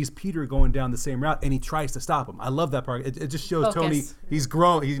 sees Peter going down the same route, and he tries to stop him. I love that part. It just shows Focus. Tony, he's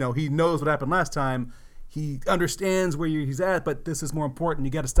grown. He knows what happened last time. He understands where he's at, but this is more important.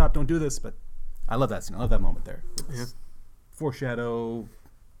 You got to stop. Don't do this. But I love that scene. I love that moment there. It's foreshadow,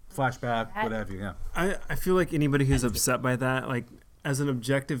 flashback, whatever. Yeah. I feel like anybody who's upset by that, like as an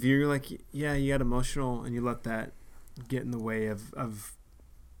objective viewer, you're like, yeah, you got emotional and you let that get in the way of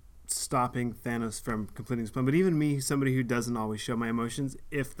stopping Thanos from completing his plan. But even me, somebody who doesn't always show my emotions,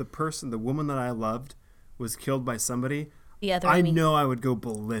 if the woman that I loved was killed by somebody, The other I me. know I would go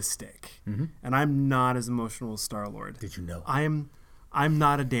ballistic. And I'm not as emotional as Star-Lord. Did you know? I'm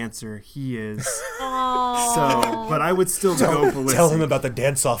not a dancer. He is. Aw. So, but I would still go ballistic. Tell him about the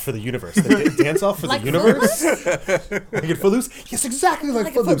dance-off for the universe. The dance-off for Like the universe? Like in Footloose? Yes, exactly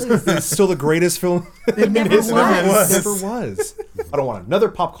like Footloose. It's still the greatest film It never in history. was. It never was. I don't want another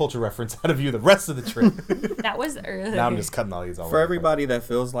pop culture reference out of you the rest of the trip. That was early. Now I'm just cutting all these all For over. everybody that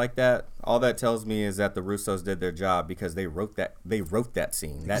feels like that, all that tells me is that the Russos did their job because they wrote that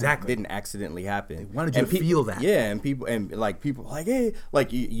scene. That Exactly. didn't accidentally happen. They wanted you to feel that. Yeah, and people like, hey,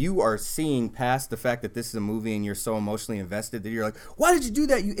 like you are seeing past the fact that this is a movie and you're so emotionally invested that you're like, why did you do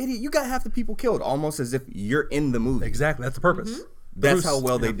that, you idiot? You got half the people killed, almost as if you're in the movie. Exactly. That's the purpose. That's how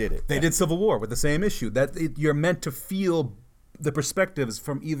well they did it. They did Civil War with the same issue. You're meant to feel the perspectives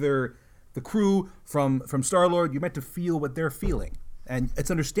from either the crew, from Star-Lord. You're meant to feel what they're feeling. And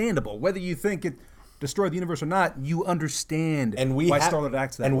it's understandable. Whether you think it destroyed the universe or not, you understand why Star-Lord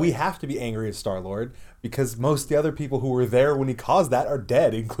acts that way. And we have to be angry at Star-Lord because most of the other people who were there when he caused that are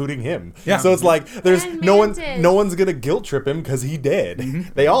dead, including him. Yeah. So it's like there's And no Mantis. one's gonna guilt trip him because he did.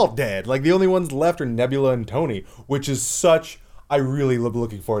 They all dead. Like the only ones left are Nebula and Tony, which is such. I really love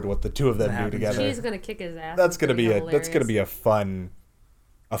looking forward to what the two of them do happens. together. She's gonna kick his ass. That's gonna be hilarious.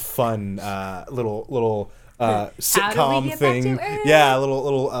 a fun little sitcom get back thing. to Earth? Yeah, a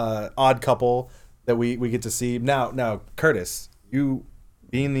little odd couple that we get to see. Now, Curtis, you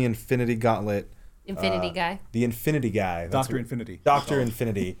being the Infinity Gauntlet, Infinity guy. the Infinity guy, that's Dr. what- Infinity. Dr.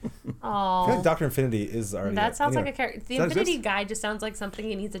 Infinity. I feel Oh, like Dr. Infinity is already. that sounds like a anyway, character. The that Infinity exist? guy just sounds like something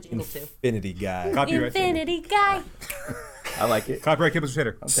he needs a jingle to. Infinity guy. Copyright. Infinity guy. I like it. Copyright Kid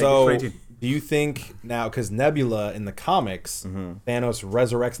Shader. So, 2018. do you think now, because Nebula in the comics, Thanos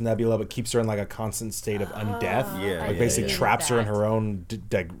resurrects Nebula but keeps her in like a constant state of undeath? Yeah, Like yeah, basically yeah. traps her in her own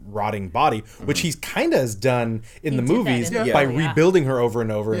like rotting body, which he's kind of has done in the did that movies in the by movie, yeah. rebuilding her over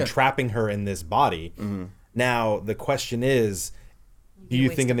and over Yeah. and trapping her in this body. Now, the question is, do you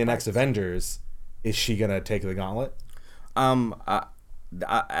waste think in the of next parts. Avengers, is she going to take the gauntlet?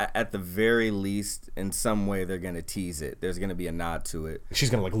 At the very least, in some way, they're gonna tease it. There's gonna be a nod to it. She's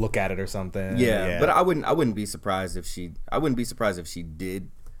going to like look at it or something? Yeah, but I wouldn't be surprised if she. I wouldn't be surprised if she did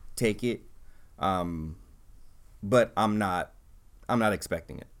take it. But I'm not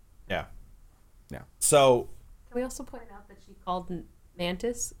expecting it. Yeah. Yeah. So, Can we also point out that she called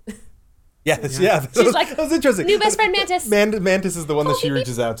Mantis? that like, was interesting. New best friend Mantis. Mantis is the one that she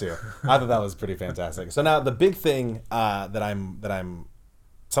reaches out to. I thought that was pretty fantastic. So now the big thing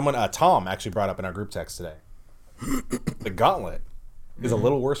Tom actually brought up in our group text today. The gauntlet is a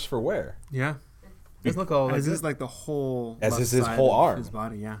little worse for wear. Yeah. Doesn't look all As like is like the whole As left is his side whole of arm. his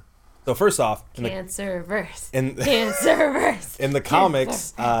body, yeah. So first off, Cancer verse. in Cancer verse. in the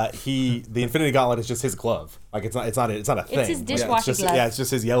comics, the Infinity Gauntlet is just his glove. Like it's not a thing. his Like, dishwashing glove. Yeah, it's just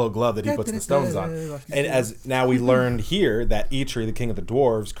his yellow glove that he puts the stones on. And as now we learned here that Eitri, the king of the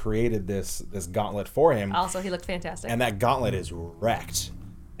dwarves, created this gauntlet for him, Also, he looked fantastic. and that gauntlet is wrecked,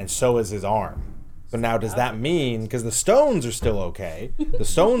 and so is his arm. So now does that mean, because the stones are still okay, the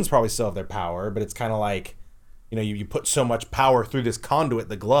stones probably still have their power, but it's kind of like, you put so much power through this conduit,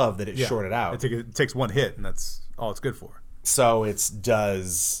 the glove, that it shorted out. It takes one hit, and that's all it's good for. So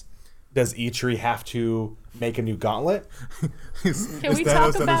does Eitri have to make a new gauntlet? Can we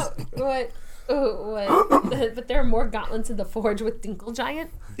talk about what? But there are more gauntlets in the forge with Dinkle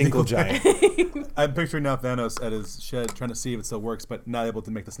Giant. Dinkle Giant. I'm picturing now Thanos at his shed trying to see if it still works, but not able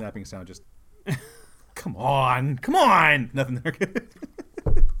to make the snapping sound. Just, come on. Nothing there.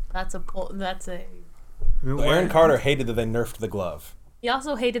 That's a. Aaron Carter hated that they nerfed the glove. He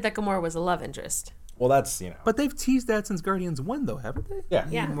also hated that Gamora was a love interest. Well, that's But they've teased that since Guardians 1, though, haven't they? yeah.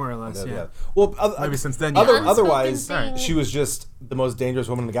 Yeah. More or less, yeah. Well, Maybe since then. Other, yeah. otherwise, Unspoken thing. she was just the most dangerous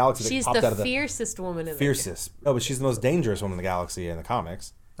woman in the galaxy. She's that popped the out of the fiercest woman in the fiercest. No, but she's the most dangerous woman in the galaxy in the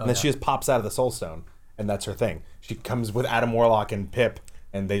comics. And then she just pops out of the Soul Stone, and that's her thing. She comes with Adam Warlock and Pip,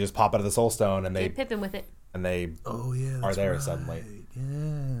 and they just pop out of the Soul Stone, and They they pip him with it. are there suddenly.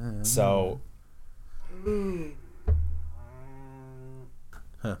 Yeah. So.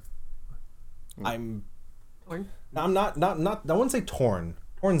 I'm Torn. not I wouldn't say torn.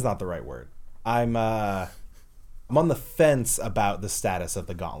 Torn's not the right word. I'm on the fence about the status of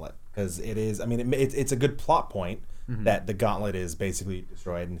the gauntlet because it is. I mean, it's a good plot point that the gauntlet is basically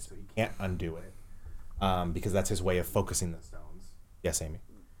destroyed and so he can't undo it because that's his way of focusing the stones. Yes, Amy.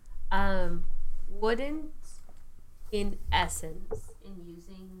 Wouldn't, in essence, in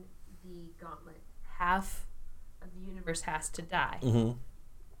using the gauntlet, half of the universe has to die? Mm-hmm.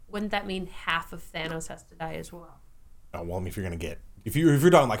 Wouldn't that mean half of Thanos has to die as well? Oh, well, I mean, if you're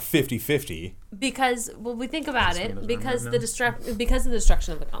talking like 50-50. Because we think about it, because of the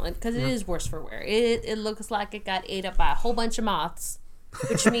destruction of the gauntlet, because it is worse for wear. It looks like it got ate up by a whole bunch of moths,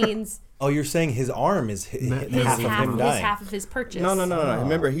 which means Oh, you're saying his arm is his half of him dying. half of his purchase. No.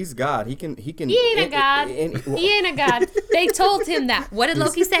 Remember, he's God. He can. He ain't a god. He ain't a god. They told him that. What did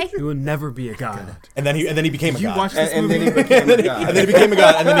Loki say? He will never be a god. And then he became a god. watch this and then movie? he became a God. And then he became a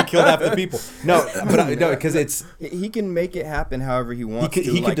god, and then he killed half the people. No, but no, because it's He can make it happen however he wants. he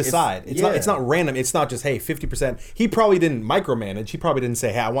to. could decide. It's not random. It's not just hey 50%. He probably didn't micromanage. He probably didn't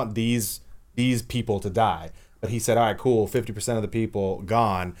say hey I want these people to die. But he said, all right, cool, 50% of the people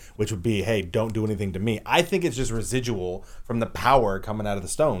gone, which would be, hey, don't do anything to me. I think it's just residual from the power coming out of the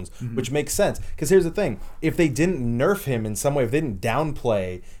stones, which makes sense. Because here's the thing. If they didn't nerf him in some way, if they didn't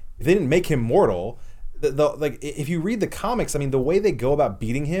downplay, if they didn't make him mortal, like if you read the comics, I mean, the way they go about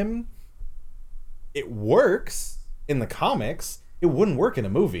beating him, it works in the comics. It wouldn't work in a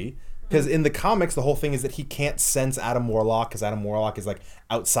movie. Because in the comics, the whole thing is that he can't sense Adam Warlock because Adam Warlock is like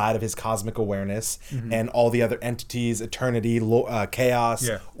outside of his cosmic awareness, and all the other entities, eternity, chaos,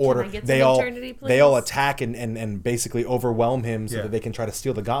 order, Can I get they some all eternity, they all please? attack and basically overwhelm him so that they can try to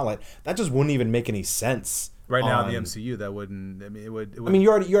steal the gauntlet. That just wouldn't even make any sense. Right now in the on- MCU, that wouldn't. I mean, it would. I mean, you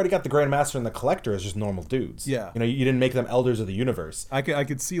already got the Grandmaster and the Collector as just normal dudes. Yeah. you know, you didn't make them elders of the universe. I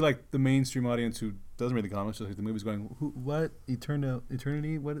could see like the mainstream audience who doesn't read the comics, just like the movies, going, "What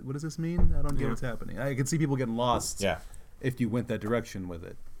eternity? What does this mean? I don't get what's happening." I could see people getting lost. Yeah. If you went that direction with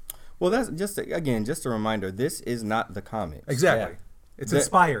it. Well, that's just a reminder. This is not the comics. Exactly. Yeah. It's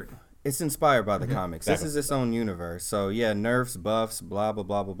inspired. It's inspired by the comics. Exactly. This is its own universe. So yeah, nerfs, buffs, blah blah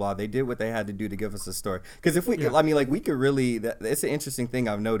blah blah blah. They did what they had to do to give us a story. Because if we, I mean, like we could really. It's an interesting thing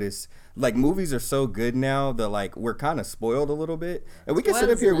I've noticed. Like movies are so good now that like we're kind of spoiled a little bit, and we could sit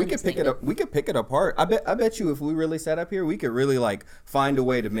Spoiled up here. is We an could pick it up. We could pick it apart. I bet you if we really sat up here, we could really like find a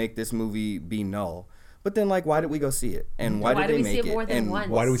way to make this movie be null. But then, like, why did we go see it? And why Why did do they we see make it more than and once?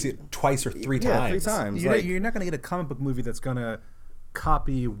 Why do we see it twice or three Yeah, times? 3 times. You're not going to get a comic book movie that's going to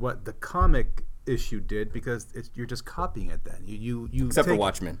copy what the comic issue did because you're just copying it. Then you Except for take-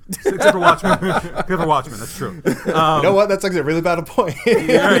 Watchmen. Except for Watchmen. Except for Watchmen. That's true. You know what? That's actually a really valid point.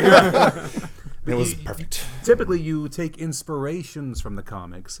 It was perfect. Typically, you take inspirations from the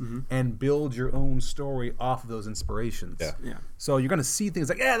comics and build your own story off of those inspirations. Yeah. So you're going to see things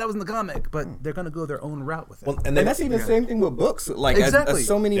like, yeah, that was in the comic, but they're going to go their own route with it. Well, And that's even the same thing with books. Like, Exactly. as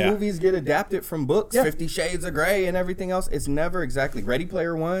so many Yeah. movies get adapted from books, Yeah. 50 Shades of Grey and everything else, it's never exactly. Ready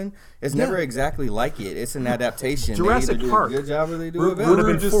Player One is never exactly like it. It's an adaptation. Jurassic they either Park do a good job or they do Would it Would have better.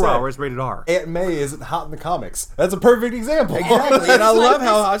 been just 4 said- hours rated R. Aunt May isn't hot in the comics. That's a perfect example. Exactly. And I love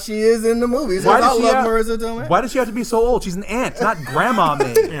how hot she is in the movies. I love Marissa Tomei. Why does she have to be so old? She's an aunt, not Grandma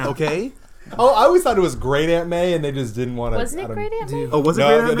May. Okay. Oh, I always thought it was great Aunt May, and they just didn't want to. Wasn't it great, Aunt May? Oh, was it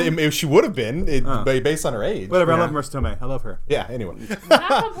No, Great Aunt May? she would have been based on her age. Whatever. I love Marissa Tomei. I love her. Yeah. Anyway,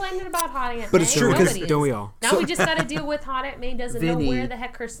 Not complaining about hot Aunt May. But it's true, 'cause- Nobody is. Don't we all? Now we just got to deal with hot Aunt May doesn't know Vinny. where the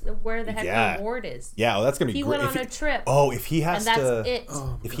heck Yeah. her award is. yeah, well, that's gonna be He great. went If on a trip. Oh, if he has And that's to, it.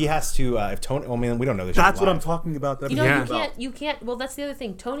 if he has to, if Tony, well, I mean, we don't know this. That's shit what I'm live. talking about. You know, Yeah. you can't. Well, that's the other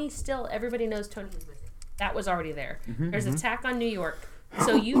thing. Tony still. Everybody knows Tony is missing. That was already there. There's attack on New York,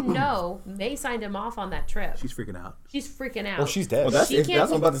 so you know May signed him off on that trip. She's freaking out. She's freaking out. Well, she's dead. Well, that's She what can't-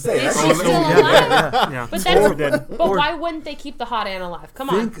 I'm about to say. Is That's she still alive? Yeah. But Or that's. dead. But why wouldn't they keep the hot Aunt alive? Come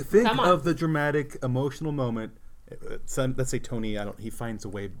on. Think Come on. of the dramatic, emotional moment. Let's say Tony, he finds a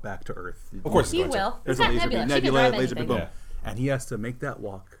way back to Earth. Of course he he's going to. will. There's He's a got laser Nebula. beam. She can Nebula, drive laser beam, anything. boom. And he has to make that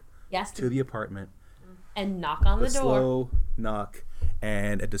walk Yes. to the apartment, And knock on the door. slow knock,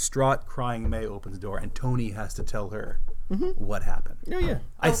 and a distraught, crying May opens the door, and Tony has to tell her what happened. Yeah.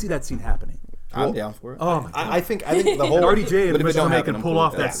 I see that scene happening. I'm down for it. Oh, my God. I think the whole And RDJ and But if it Michelle don't May happen, can I'm pull cool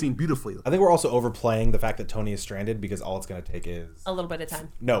off with that that. scene beautifully. I think we're also overplaying the fact that Tony is stranded because all it's going to take is A little bit of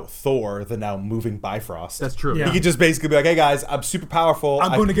time. Thor, the now moving Bifrost. That's true. Yeah. He could just basically be like, "Hey guys, I'm super powerful.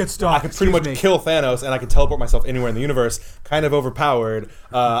 I'm going to get stuck. I could pretty much Excuse me." kill Thanos, and I can teleport myself anywhere in the universe. Kind of overpowered.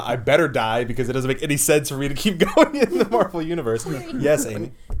 I better die because it doesn't make any sense for me to keep going in the Marvel universe." Yes,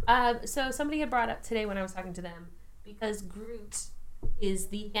 Amy. So somebody had brought up today when I was talking to them, because Groot is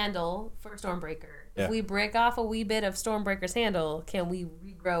the handle for Stormbreaker. Yeah. If we break off a wee bit of Stormbreaker's handle, can we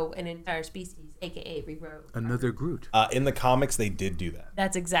regrow an entire species, aka regrow? Another Groot. In the comics, they did do that.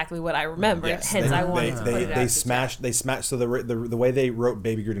 That's exactly what I remember. Yes, hence, they, I wanted to put it out. they smashed. So the way they wrote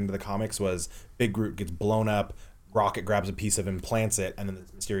Baby Groot into the comics was Big Groot gets blown up, Rocket grabs a piece of him, plants it, and then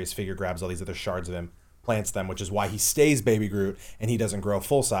the mysterious figure grabs all these other shards of him, plants them, which is why he stays Baby Groot and he doesn't grow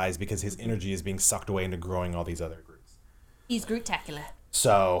full size because his energy is being sucked away into growing all these other Groots. He's Grootacular.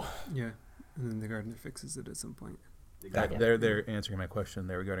 So Yeah. And then the gardener fixes it at some point. They're answering my question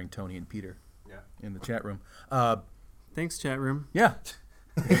there regarding Tony and Peter. Yeah. In the chat room. Thanks, chat room. Yeah.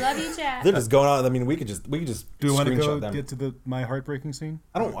 We love you, Chad. they're just going on. I mean, we could just Do you want to screenshot go them. get to my heartbreaking scene?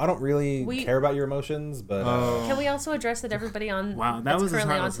 I don't really We- care about your emotions, but Can we also address that everybody on Wow, that that's was as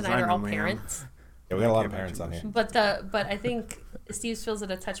currently on heartless as tonight I are all normally am. parents? yeah, we got a lot of Okay, parents on here. But I think Steve feels it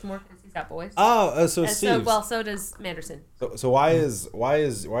a touch more because he's got boys. Oh, so And Steve. so does Manderson. So why is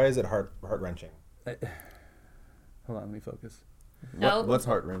it heart wrenching? Hold on, let me focus. No. What's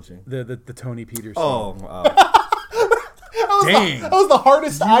heart wrenching? The Tony Peter scene. Oh, dang. That was the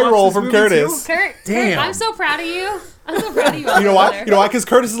hardest eye watched roll this from movie Curtis. Kurt, Damn. I'm so proud of you. I'm so proud of you. You know why? You know why? Because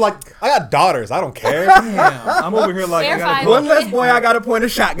Curtis is like, I got daughters. I don't care. Damn. I'm over here like, Fair I gotta fight. go. one less boy I got to point a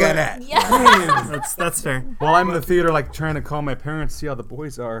shotgun at. Yeah. That's fair. While I'm in the theater, like, trying to call my parents, see how the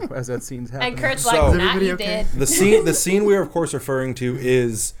boys are as that scene's happening. And Kurt's So- like, Is nah, everybody you okay? did. The scene we are of course referring to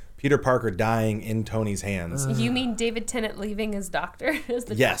is Peter Parker dying in Tony's hands. You mean David Tennant leaving as doctor? As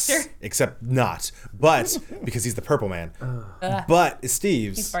the Yes, doctor? except not. But because he's the Purple Man. But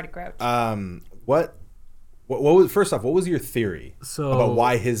Steve's. He's Barty Crouch. What was, first off, what was your theory So- about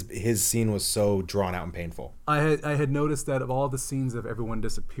why his scene was so drawn out and painful? I had noticed that of all the scenes of everyone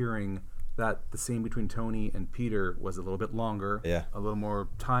disappearing, that the scene between Tony and Peter was a little bit longer. Yeah. A little more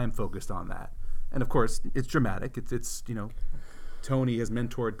time focused on that. And of course, it's dramatic. It's Tony has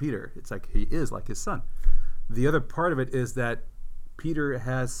mentored Peter. It's like he is like his son. The other part of it is that Peter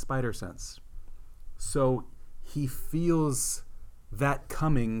has spider sense. So he feels that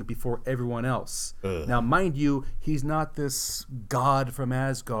coming before everyone else. Now, mind you, he's not this god from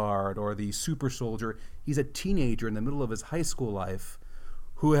Asgard or the super soldier. He's a teenager in the middle of his high school life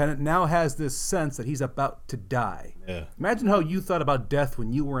who now has this sense that he's about to die. Yeah. Imagine how you thought about death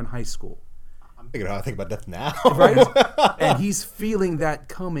when you were in high school. I'm thinking how I think about death now. Right? And he's feeling that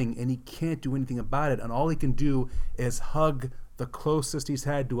coming and he can't do anything about it. And all he can do is hug the closest he's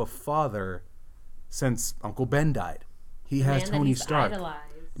had to a father since Uncle Ben died. He has Man that Tony he's Stark. idolized.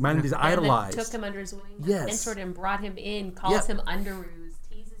 Man that he's idolized. That took him under his wing, Yes. mentored him, brought him in, calls Yeah. him Underoos,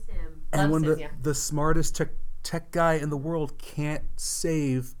 teases him, And loves when him. the smartest tech guy in the world can't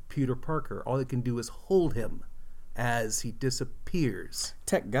save Peter Parker, all they can do is hold him as he disappears.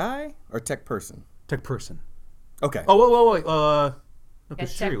 Tech guy or tech person? Tech person. Okay. Oh, wait. Yeah,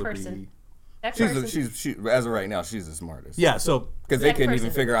 Because tech Shuri would person. be. That She, as of right now, she's the smartest. Yeah, so Because they Tech couldn't even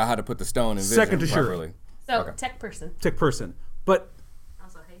person. figure out how to put the stone in Second vision to Shuri. properly. So, tech person. tech person. But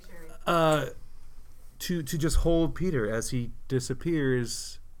Also, hey, Sherry. to just hold Peter as he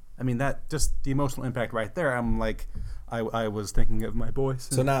disappears, I mean, that just the emotional impact right there. I'm like, I was thinking of my boys.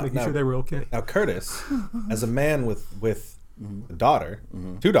 So now- making now- sure they were okay. Now Curtis, as a man with a daughter,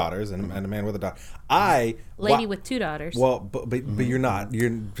 2 daughters, and a man with a daughter, Lady with 2 daughters. Well, but you're not.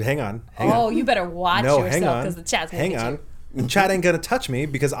 Hang on. Oh, you better watch No, hang yourself on. because the chat's gonna Hang get on. you. Chat ain't gonna touch me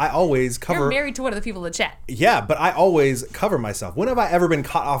because I always You're cover. married to one of the people in the chat. Yeah, but I always cover myself. When have I ever been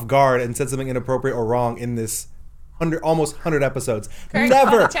caught off guard and said something inappropriate or wrong in this almost 100 episodes? Kurt,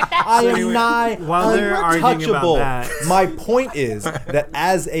 Never. check that. I So am anyway, nigh while they're arguing about untouchable. that- My point is that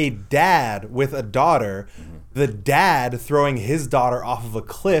as a dad with a daughter, the dad throwing his daughter off of a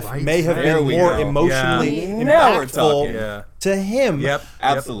cliff Right. may have There been we more go. emotionally Now we're impactful talking. Yeah. to him.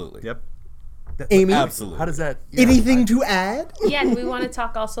 Absolutely. Yep. Amy, Absolutely. How does that? anything to add? Yeah, and we want to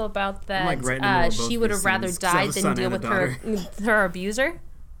talk also about that like right in the middle of both she would these have rather scenes, 'cause I have died a than son deal and a with her abuser.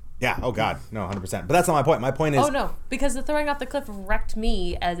 Yeah. Oh God. No. 100%. But that's not my point. My point is. Oh no, because the throwing off the cliff wrecked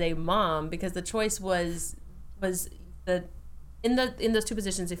me as a mom because the choice was the in those 2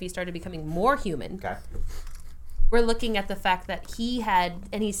 positions if he started becoming more human Okay. we're looking at the fact that he had,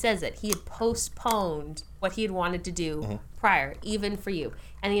 and he says it, he had postponed what he had wanted to do prior, even for you.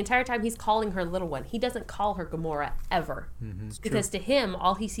 And the entire time he's calling her little one. He doesn't call her Gamora ever. Because to him,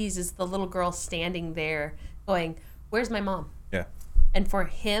 all he sees is the little girl standing there going, where's my mom? Yeah. And for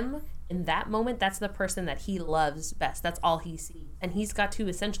him, in that moment, that's the person that he loves best. That's all he sees. And he's got to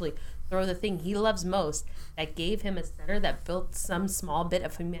essentially throw the thing he loves most that gave him a center, that built some small bit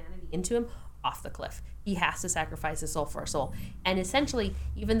of humanity into him, off the cliff. He has to sacrifice his soul for a soul. And essentially,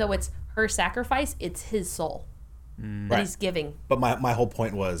 even though it's her sacrifice, it's his soul that he's giving. But my whole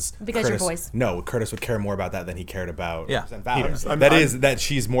point was Because your voice. No, Curtis would care more about that than he cared about Yeah. Valor. That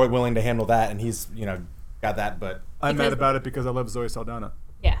she's more willing to handle that, and he's got that. But I'm mad about it because I love Zoe Saldana.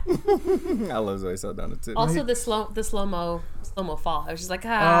 Yeah. I love Zoe Saldana too. Also, the slow mo fall. I was just like,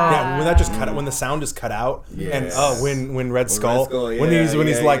 yeah, when that just cut out, when the sound just cut out, and when Red Skull, when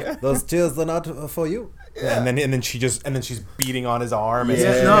he's like, those tears are not for you. Yeah. And then she's beating on his arm and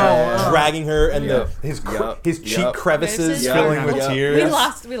dragging her, and his cheek crevices filling with tears.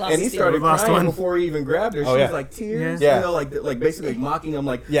 We lost. And he started crying before he even grabbed her. She was like tears, like basically mocking him,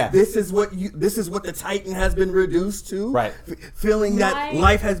 like this is what the Titan has been reduced to, right? Feeling that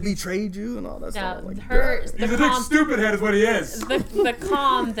life has betrayed you and all that stuff. Like, he's a big stupid head, is what he is. The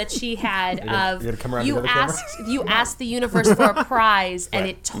calm that she had of you asked the universe for a prize and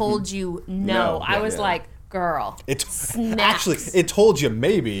it told you no. I was like, girl, actually, it told you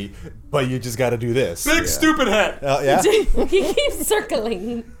maybe, but you just got to do this. Big stupid head. Yeah. He keeps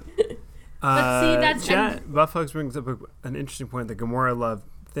circling. But see, that's Buff Hugs brings up an interesting point that Gamora loved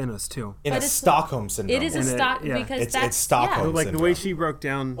Thanos too. In a Stockholm syndrome. It is a because it's Stockholm. Like the way she broke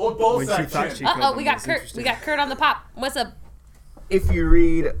down when she thought she killed him. We got Kurt. We got Kurt on the pop. What's up? If you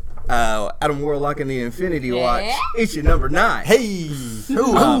read Adam Warlock and the Infinity Watch, issue number 9. Hey.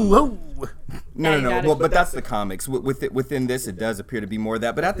 No. Well, but that's the comics. Within this, it does appear to be more of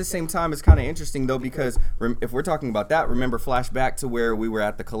that. But at the same time, it's kind of interesting though, because if we're talking about that, remember flashback to where we were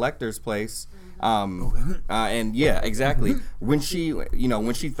at the collector's place. And yeah, exactly. When she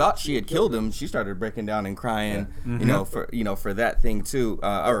thought she had killed him, she started breaking down and crying. For that thing too,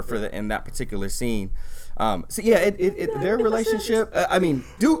 or in that particular scene. So yeah, their relationship. I mean,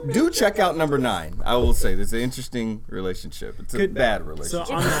 do check out number 9. I will say there's an interesting relationship. It's a bad relationship.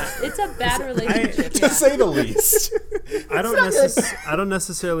 So it's a bad relationship, to say the least. I don't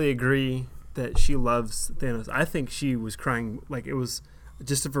necessarily agree that she loves Thanos. I think she was crying like it was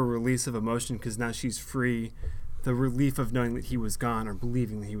just of a release of emotion because now she's free. The relief of knowing that he was gone or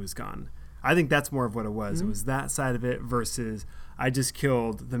believing that he was gone. I think that's more of what it was. Mm-hmm. It was that side of it versus I just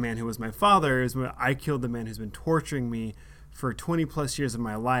killed the man who was my father. I killed the man who's been torturing me for 20 plus years of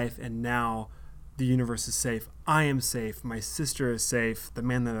my life, and now the universe is safe. I am safe. My sister is safe. The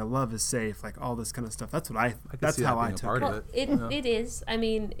man that I love is safe. Like all this kind of stuff. That's what that's how I took it. It is. I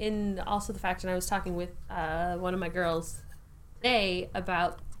mean, in also the fact, and I was talking with one of my girls today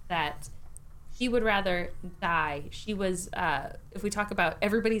about that. She would rather die. She was, if we talk about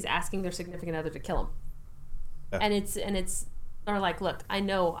everybody's asking their significant other to kill him, and it's they're like, look, I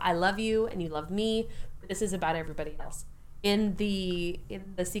know I love you and you love me, but this is about everybody else. In the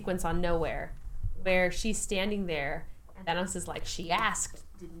sequence on Nowhere, where she's standing there, and Thanos is like, she asked,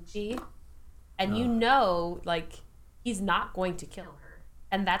 didn't she? And like he's not going to kill her,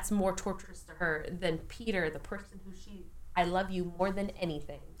 and that's more torturous to her than Peter, the person who I love you more than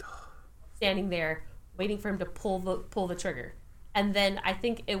anything. Standing there waiting for him to pull the trigger. And then I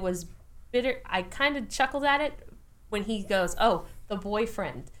think it was bitter. I kind of chuckled at it when he goes, oh, the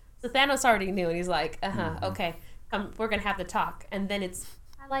boyfriend. So Thanos already knew, and he's like, okay, we're going to have the talk. And then it's,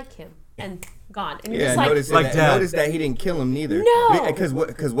 I like him, and gone. And you're just notice that he didn't kill him neither. No. Because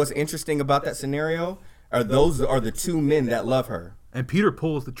what's interesting about that scenario those are the two men that love her. And Peter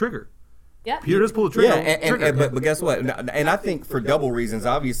pulls the trigger. Yeah, Peter does pull the trigger. Yeah, but guess what? And I think for double reasons,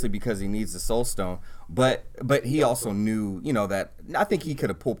 obviously because he needs the Soul Stone, but he also knew, that I think he could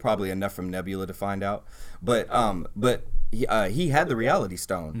have pulled probably enough from Nebula to find out, but he had the Reality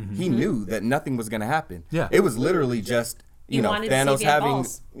Stone. Mm-hmm. He knew that nothing was going to happen. Yeah, it was literally just Thanos having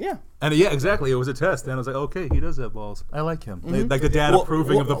balls. And exactly. It was a test. Thanos was like, okay, he does have balls. I like him. Mm-hmm. Like the dad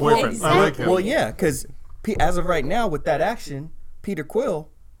approving of the boyfriend. Exactly. I like him. Well, yeah, because as of right now with that action, Peter Quill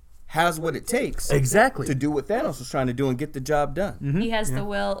has what it takes to do what Thanos was trying to do and get the job done. Mm-hmm. He has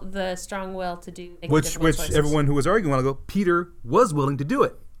the strong will to do which choices. Everyone who was arguing a while ago, Peter was willing to do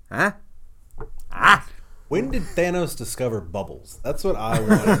it. Huh? When did Thanos discover bubbles? That's what I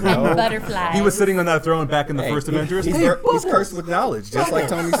want to know. And butterflies. He was sitting on that throne back in the first Avengers. He's cursed with knowledge, just like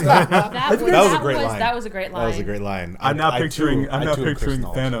Tony Stark. That was a great line. That was a great line. That was a great line. I'm now picturing I too am picturing Chris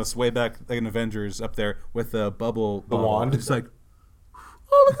Knowles. Thanos way back like in Avengers up there with the bubble, The wand. It's like,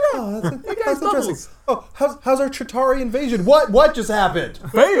 Oh, that's interesting. Oh, how's our Chitauri invasion? What just happened?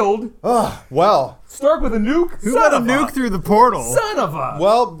 failed. Well, Stark with a nuke. Who got a nuke through the portal? Son of a.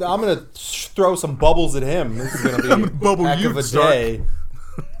 well, I'm gonna throw some bubbles at him. This is gonna be a Bubble heck you, of a Stark. day.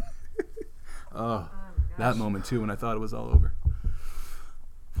 That moment too, when I thought it was all over.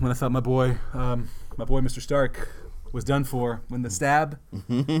 When I thought my boy, Mr. Stark, was done for. When the stab.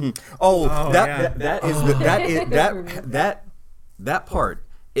 That part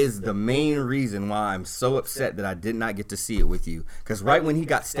is the main reason why I'm so upset that I did not get to see it with you. Because right when he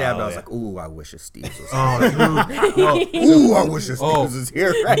got stabbed, I was like, "Ooh, I wish a Steve was here." Ooh, I wish a Steve was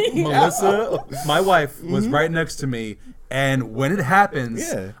here right now. Melissa, my wife, was right next to me, and when it happens,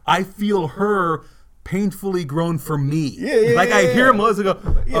 I feel her painfully grown for me. I hear Melissa go,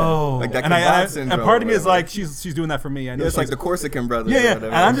 "Oh," Like that and Kavod syndrome and part of me or is like, she's doing that for me. I know It's like she's- the Corsican brothers. yeah, or yeah. whatever.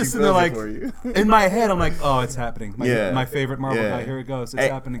 And I'm She just sitting there fills like, it for you. in my head, I'm like, "Oh, it's happening." My favorite Marvel Yeah. guy. Here it goes. It's Hey,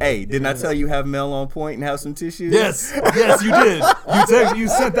 happening. hey, didn't I tell you have Mel on point and have some tissues? Yes, you did. You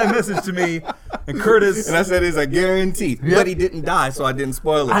sent that message to me, and Curtis. And I said it's a guarantee. But he didn't die, so I didn't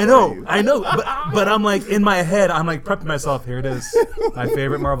spoil it. I for know, you. but I'm like in my head, I'm like prepping myself. Here it is, my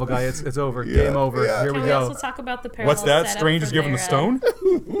favorite Marvel guy. It's over. Game over. Yeah. Here we Can we go. also talk about the parallel What's that? setup Strange is for given the their, stone.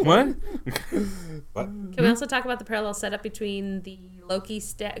 What? Can we also talk about the parallel setup between the Loki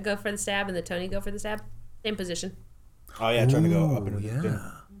go for the stab and the Tony go for the stab? Same position. Oh yeah, trying to go up and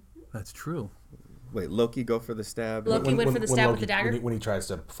Yeah, that's true. Wait, Loki go for the stab? Loki went for the stab with the dagger. When he tries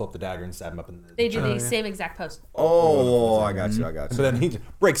to flip the dagger and stab him up in the They do the same exact pose. Oh, I got you. But then he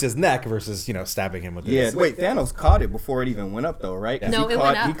breaks his neck versus stabbing him with Yeah, this. wait, Thanos caught it before it even went up, though, right? 'Cause No, he it caught,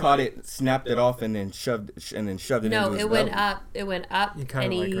 went up. He caught it, snapped it off, and then shoved it No, into his it went belly. up. It went up, You kinda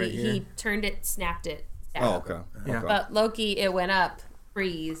and like right here. he turned it, snapped it. Oh, stabbed. okay. Yeah. Okay. But Loki, it went up,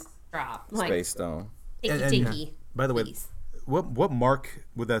 freeze, drop, like Space Stone. ticky And- ticky. By the way, please. what mark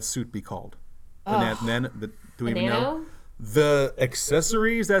would that suit be called? Do we even know? Nano, The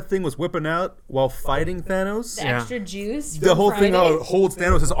accessories that thing was whipping out while fighting Thanos. the extra juice. The from whole thing Friday. Can holds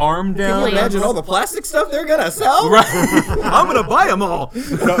Thanos' arm down. you imagine all the plastic stuff they're gonna sell? Right. I'm gonna buy them all.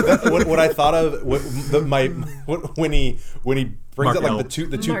 No, what I thought of when he brings Mark out like L. the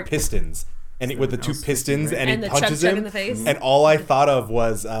two Mark. pistons and with the two pistons and And he the chug punches chug him in the face. and all I thought of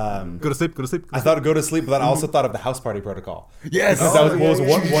was Go to sleep. Go to sleep. I thought of go to sleep, but I also thought of the house party protocol. Yes. Because that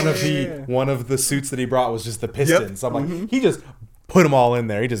was one of the suits that he brought was just the pistons. So I'm like, he just put them all in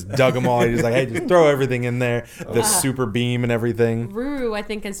there. He just dug them all. He just like, hey, just throw everything in there. The super beam and everything. Ruru, I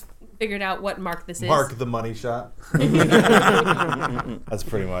think, has figured out what mark this is. Mark the money shot. That's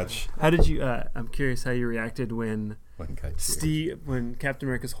pretty much. How did you? I'm curious how you reacted when when Captain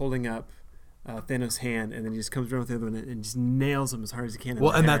America's holding up Thanos' hand, and then he just comes around with the other one and just nails him as hard as he can.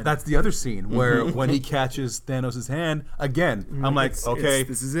 Well, in and the head. that's the other scene where when he catches Thanos' hand again, I'm like, okay,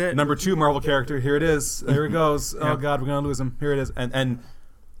 this is it. Number 2 Marvel character, here it is. Here it goes. Oh God, we're gonna lose him. Here it is. And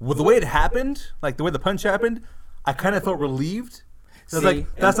with the way it happened, like the way the punch happened, I kind of felt relieved. So I was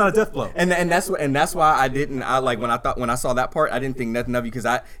like, that's not a death blow. And that's why I didn't. I like when I saw that part, I didn't think nothing of you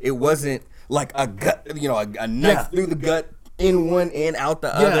because it wasn't like a gut, a knife through the gut, in one, in out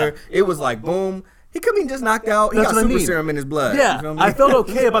the other. It was like boom. He could be just knocked out. He That's got what I super mean. serum in his blood. Yeah, You feel me? I felt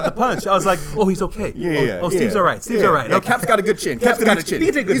okay about the punch. I was like, oh, he's okay. Oh, Steve's all right. Steve's all right. Yeah, Okay. Cap's got a good chin. Cap's got a chin. He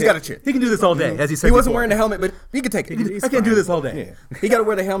can take a good He's hit. got a chin. He can do this all day, as he said. He wasn't before. wearing the helmet, but he could take it. I can't do this all day. Yeah. He got to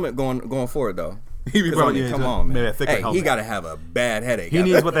wear the helmet going forward though. He 'Cause, probably come on, man. maybe a thicker Hey, he helmet. got to have a bad headache. He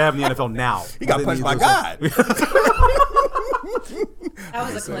needs what they have in the NFL now. He got punched by God.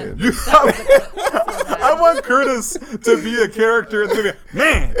 That was a clip. I want Curtis to be a character and to be,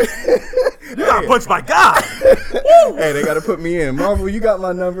 man, you got punched by God. Hey, they got to put me in. Marvel, you got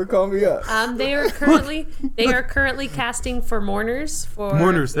my number. Call me up. They are currently casting for Mourners for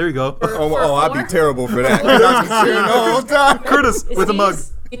Mourners, there you go. Oh, I'd be terrible for that. I'd be cheering the whole time. Curtis with a mug.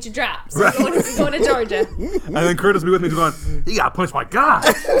 Get your drops. Going to Georgia. And then Curtis be with me going, he got punched by God.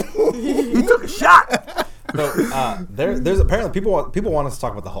 He took a shot. So there's apparently people want us to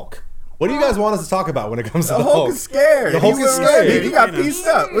talk about the Hulk. What do you guys want us to talk about when it comes to the The Hulk is scared. The Hulk He is was scared. He got pieced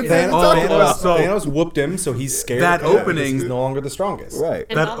up. What's that talking about? Thanos whooped him, so he's scared. That because opening- he's no longer the strongest. Right.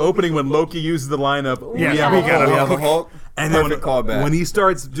 And That all- opening when Loki uses the line of, Yeah, we have we a gotta Hulk." have a Hulk. And then Perfect callback. when he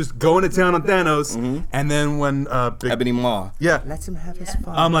starts just going to town on Thanos, and then when Ebony Maw. yeah, Let him have his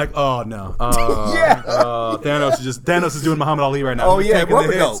fun. I'm like, oh no, Yeah. Thanos is doing Muhammad Ali right now. Oh, He's yeah, taking the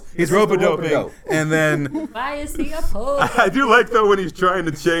rope-a-dope. hits. He's This is the rope-a-doping, rope-a-dope. and then Why is he a pole? I do like though when he's trying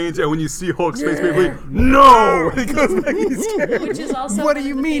to change, and when you see Hulk's face, quickly, no, he goes back. He's scared. Which is also What one do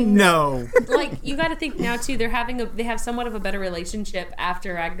you of the mean, things- no? Like, you got to think now too. They have somewhat of a better relationship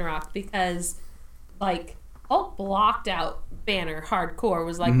after Ragnarok because, like, Hulk blocked out Banner hardcore.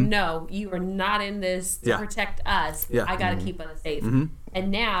 Was like, no, you are not in this to Yeah. protect us. Yeah. I got to keep us safe.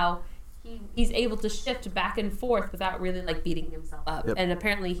 And now he's able to shift back and forth without really like beating himself up. Yep. And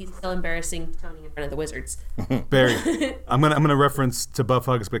apparently, he's still embarrassing Tony in front of the Wizards. Barry, I'm gonna reference to Buff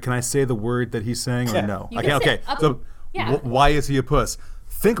Hugs, but can I say the word that he's saying or no? You I can can't. say Okay, up- so yeah. why is he a puss?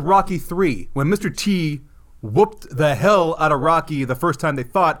 Think Rocky 3 when Mr. T whooped the hell out of Rocky the first time they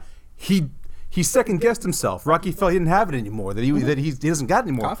fought. He second guessed himself. Rocky felt he didn't have it anymore. That he doesn't got it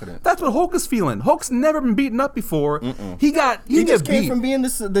anymore. Confident. That's what Hulk is feeling. Hulk's never been beaten up before. He He didn't just get came beat. from being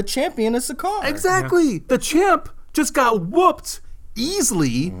the champion of Sakaar. Exactly. The champ just got whooped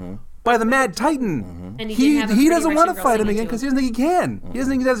easily by the Mad Titan. And he He didn't have a pretty doesn't want to Russian girl fight him singing again to because he him. doesn't think he can. He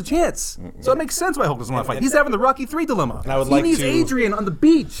doesn't think he has a chance. So it makes sense why Hulk doesn't want to fight. He's having the Rocky 3 dilemma. And I would he like needs to- Adrian on the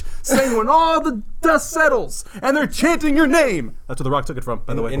beach saying when all the dust settles and they're chanting your name. That's where The Rock took it from,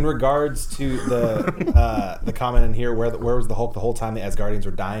 by the way. In regards to the comment in here, where was the Hulk the whole time the Asgardians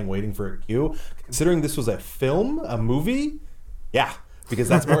were dying, waiting for a cue? Considering this was a film, a movie, yeah, because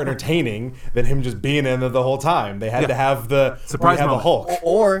that's more entertaining than him just being in it the whole time. They had to have the Surprise have the moment. Hulk.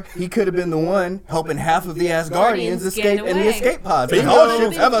 Or he could have been the one helping half of the Asgardians Asgardians escape get in the away. escape pods. Bingo. All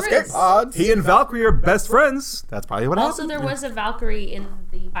ships have Bruce. escape pods. He and Valkyrie are best friends. That's probably what Also, happened. there was a Valkyrie in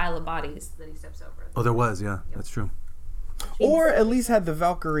the pile of bodies that he steps over. Oh, there was, yeah. That's true. Or at least had the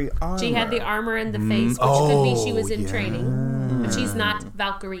Valkyrie armor. She had the armor in the face, which could be she was in training, but she's not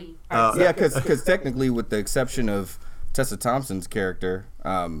Valkyrie. Yeah, because technically, with the exception of Tessa Thompson's character,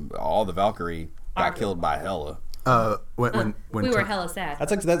 all the Valkyrie got killed by Hela. When we were hella sad.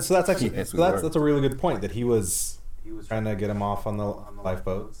 That's actually Yes, we that's were. that's a really good point that he was trying to get him off on the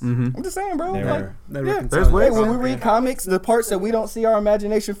lifeboats. I'm just saying, bro. They Like, were- yeah. There's Hey, ways. when we read comics, the parts that we don't see, our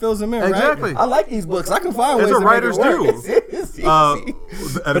imagination fills them in, Exactly. right? I like these books. I can find That's ways what to make writers it work. do. It's easy.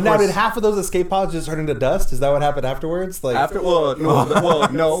 But now, did half of those escape pods just turn into dust? Is that what happened afterwards? Like,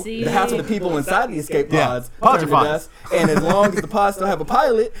 No. See? Half of the people inside the escape Yeah. pods Pods turn are to fine. dust, and as long as the pods still have a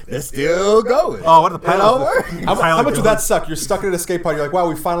pilot, they're still going. Oh, what are the You know, pilots? how much would that suck? You're stuck in an escape pod. You're like, wow,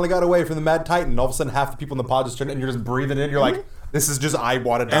 we finally got away from the Mad Titan. All of a sudden, half the people in the pod just turn, and you're just breathing in. You're like, this is just I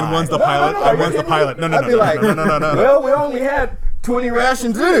want to die. And one's the pilot. no, And one's the pilot. No, no, I'd no, be no, like, no, no, no, no, no. well, we only had 20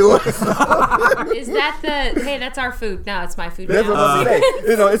 rations anyway. Is that the hey? That's our food. No, it's my food. That's what now. I'm saying.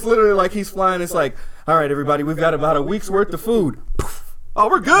 You know, it's literally like he's flying. It's like, all right, everybody, we've got about a week's worth of food. Oh,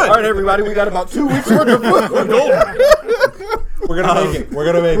 we're good. All right, everybody, we got about 2 weeks worth of food. We're gonna make it. We're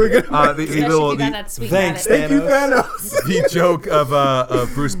gonna make it. The Especially little if you got that sweet Thanks, rabbit. Thank you, Thanos. the joke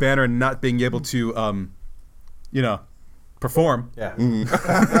of Bruce Banner not being able to perform. Yeah.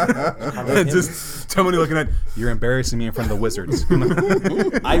 And just somebody looking at you're embarrassing me in front of the Wizards.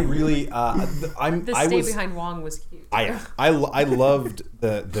 I really, The I stay was. behind Wong was cute. I loved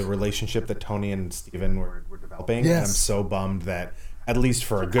the relationship that Tony and Steven were developing. And I'm Yes. so bummed that at least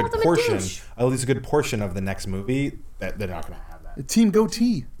for a good called him a portion, douche. at least a good portion of the next movie, that they're not going to have that. Team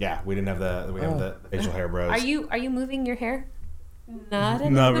goatee. Yeah, we didn't have the facial hair bros. Are you moving your hair? Not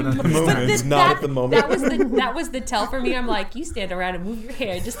at Not the at the moment. moment. But Not at the moment. That was the tell for me. I'm like, you stand around and move your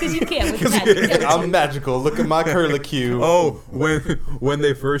hair just because you can with magic. I'm magical. Look at my curlicue. Oh, when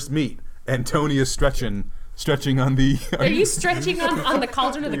they first meet and Tony is stretching on the. Are you stretching on the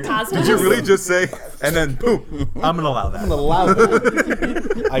cauldron of the cosmos? Did you really just say? And then boom, I'm gonna allow that. Allowed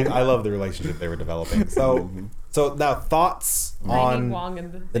that. I love the relationship they were developing. So now thoughts Bringing on Wong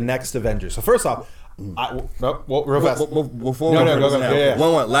and the next Avengers. So first off, real fast. Before No, we no, go go, now, yeah.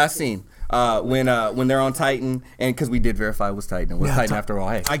 one last scene. When they're on Titan, and because we did verify it was Titan, it was Titan after all.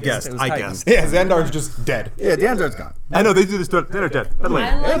 Hey, I guessed. it was I Titan. guessed. Yeah, Xandar's just dead. Yeah, Danzer's gone. I know they do this. They're dead. By the way. I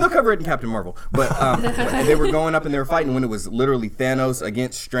Yeah, like they'll cover it in Captain Marvel. But they were going up and they were fighting when it was literally Thanos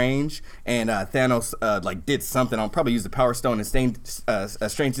against Strange, and Thanos did something. I'll probably use the Power Stone and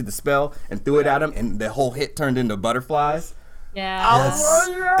Strange did the spell and threw it at him, and the whole hit turned into butterflies. yeah.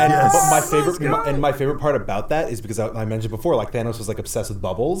 And Yes. but my favorite part about that is because I mentioned before, like Thanos was like obsessed with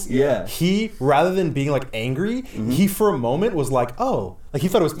bubbles. Yeah. He rather than being like angry, he for a moment was like, oh, like he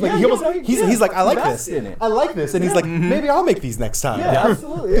thought it was like Yeah, he almost yeah, he's like I like That's this, in it. I like this, and he's like maybe I'll make these next time. Yeah,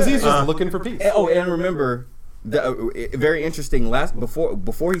 absolutely. Because he's just looking for peace. And remember, Very interesting.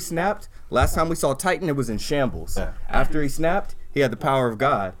 Before he snapped, last time we saw Titan, it was in shambles. Yeah. After he snapped, he had the power of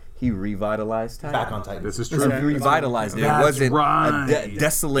God. He revitalized Titan. Back on Titan. This is He true. revitalized it. It That's wasn't right. a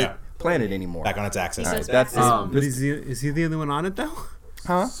desolate planet anymore. Back on its axis. He goes That's back it. home. But is he the only one on it though?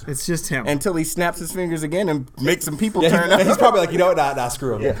 Huh? It's just him. Until he snaps his fingers again and makes some people Yeah, turn up. he's probably like, you know what? Nah,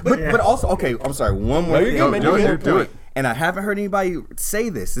 screw him. But also, okay, I'm sorry. One more No, you're thing. good, man. One You're more good. Do point. it. And I haven't heard anybody say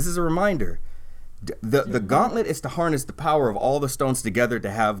this. This is a reminder. The gauntlet is to harness the power of all the stones together to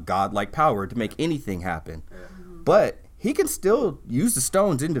have godlike power to make anything happen. But he can still use the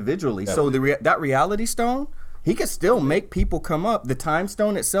stones individually. So that reality stone, he can still make people come up. The time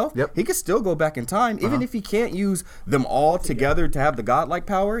stone itself, he can still go back in time. Even if he can't use them all together to have the godlike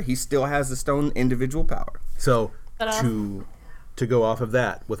power, he still has the stone individual power. So Ta-da. to go off of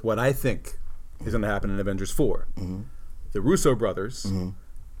that with what I think is going to happen in Avengers 4, the Russo brothers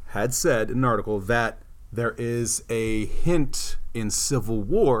had said in an article that there is a hint in Civil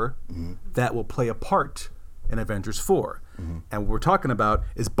War that will play a part in Avengers 4. And what we're talking about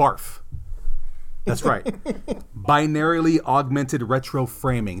is BARF. That's right. Binarily augmented retro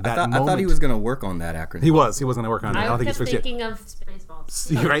framing. That I moment. thought he was going to work on that acronym. He was going to work on it. I I don't think he's kept fixed yet. thinking of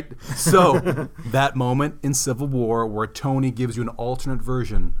Spaceballs. Right? So, that moment in Civil War where Tony gives you an alternate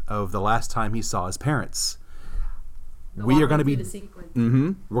version of the last time he saw his parents. We are going to be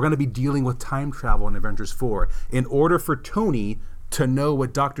we're going to be dealing with time travel in Avengers 4. In order for Tony to know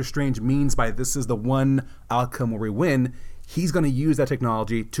what Doctor Strange means by this is the one outcome where we win, he's going to use that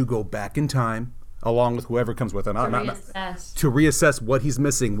technology to go back in time along with whoever comes with him. To reassess what he's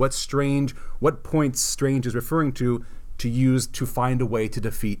missing, what points Strange is referring to use to find a way to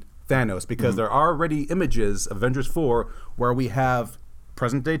defeat Thanos. Because there are already images of Avengers 4 where we have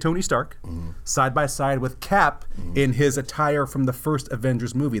present-day Tony Stark side by side with Cap in his attire from the first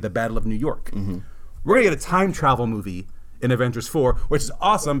Avengers movie, The Battle of New York. We're going to get a time travel movie in Avengers 4, which is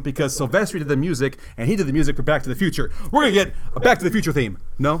awesome because Sylvester did the music, and he did the music for Back to the Future. We're going to get a Back to the Future theme.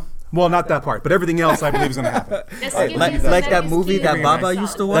 No? Well, not that part, but everything else I believe is going to happen. Like that movie that Baba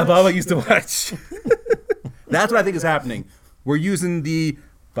used to watch? That Baba used to watch. That's what I think is happening. We're using the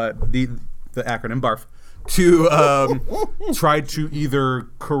acronym BARF to try to either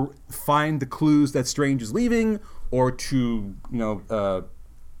find the clues that Strange is leaving, or to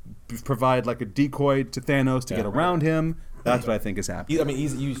provide like a decoy to Thanos to get around him. That's what I think is happening. I mean,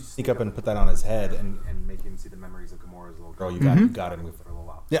 you sneak up and put that on his head and make him see the memories of Gamora's little girl. You got it, and we for a little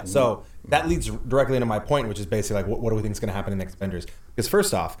while. Yeah. So that leads directly into my point, which is basically like, what do we think is going to happen in the next Avengers? Because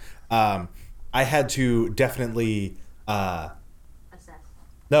first off, I had to definitely. No,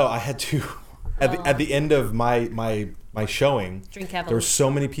 I had to. At the end of my showing, Drink heavily. there were so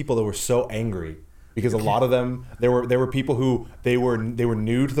many people that were so angry. Because a lot of them, there were people who they were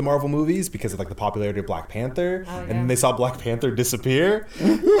new to the Marvel movies because of like the popularity of Black Panther, and then they saw Black Panther disappear.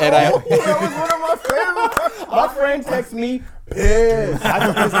 And that was one of my favorites. My friend texted me pissed.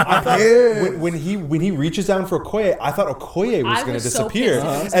 I thought when he reaches down for Okoye, I thought Okoye was going to disappear,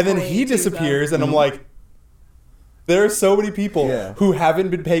 and then he disappears, and I'm like. There are so many people who haven't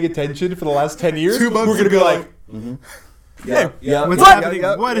been paying attention for the last 10 years who are going to be like. What's happening?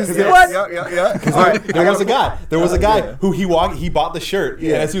 What is this? All right, there was a guy who he bought the shirt,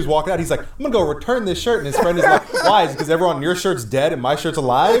 and as he was walking out, he's like, "I'm gonna go return this shirt," and his friend is like, "Why? Is it because everyone your shirt's dead and my shirt's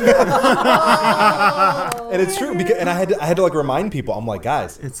alive?" And it's true, and I had to like remind people. I'm like,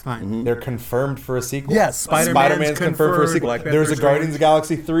 guys, It's fine. they're confirmed for a sequel. Yes, Spider-Man's confirmed for a sequel. Black There's a Panther Guardians of the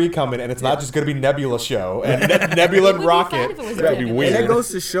Galaxy 3 coming, and it's not just gonna be Nebula show and Nebula and Rocket. It would be fun if it was That'd be Nebula. weird. And it goes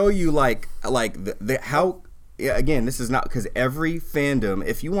to show you like how. Yeah, again, this is not because every fandom,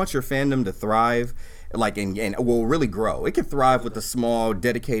 if you want your fandom to thrive, like and will really grow, it can thrive with a small,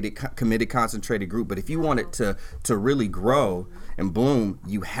 dedicated, committed, concentrated group. But if you want it to really grow and bloom,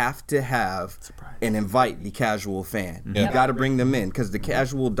 you have to have and invite the casual fan. You got to bring them in because the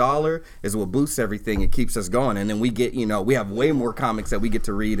casual dollar is what boosts everything and keeps us going. And then we get, we have way more comics that we get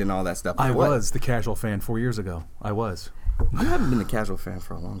to read and all that stuff. I was the casual fan 4 years ago. I was. You haven't been a casual fan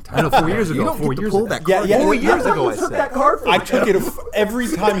for a long time. I know, 4 years ago. You don't 4 get to years pull ago. that card. 4 years ago, I took said. that card. I took it every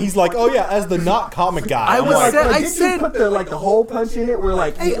time he's like, "Oh yeah," as the not comic guy. I I'm was like, said- I Did said- you put the hole punch in it where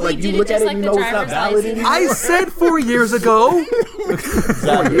like Wait, you did look it at just it like and the you know it's not driver's valid license? anymore? I said 4 years ago.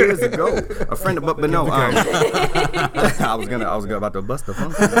 4 years ago, a friend of but no, I was about to bust the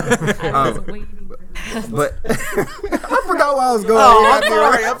phone. I was waiting for that. But I forgot where I was going.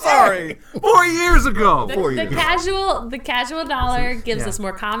 I'm sorry. 4 years ago. The casual dollar gives us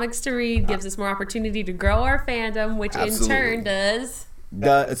more comics to read, gives us more opportunity to grow our fandom, which in Absolutely. turn does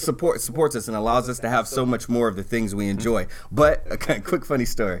supports us and allows us to have so much more of the things we enjoy. But quick funny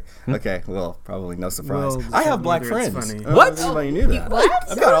story. Okay, well, probably no surprise. Well, I have black neither it's friends. funny. What? Anybody knew that? What?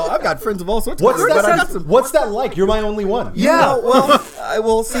 I've got friends of all sorts. What's of colors, but I got that? some. What's that like? You're my only one. Yeah, well, I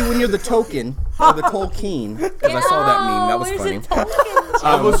will see when you're the token or the Tolkien, because I saw that meme. That was There's funny. a Tolkien.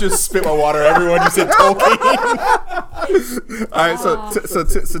 I almost just spit my water. Everyone just said Tolkien. All right,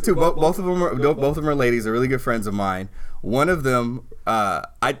 so two, both of them are ladies, are really good friends of mine. One of them,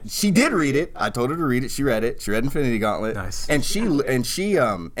 she did read it. I told her to read it. She read it. She read Infinity Gauntlet. Nice. And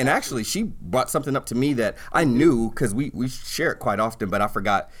actually she brought something up to me that I knew because we share it quite often, but I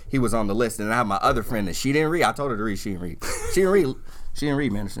forgot he was on the list. And I have my other friend that she didn't read. I told her to read. She didn't read. She didn't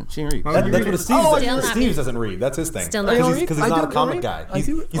read, Manderson. She didn't read. That's what Still not Steve doesn't read. That's his thing. Still not Because he's not a comic guy. He's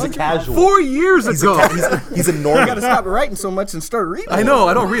a casual. 4 years ago. He's a I gotta normie. stop writing so much and start reading. I know.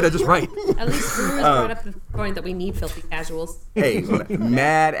 I don't read. I just write. At least Drew has brought up the point that we need filthy casuals. Hey,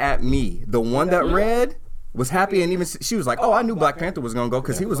 mad at me. The one that read was happy, and even she was like, "Oh, I knew Black Panther was gonna go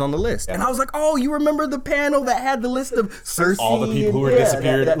because he was on the list." And I was like, "Oh, you remember the panel that had the list of Cersei, All the people who were and-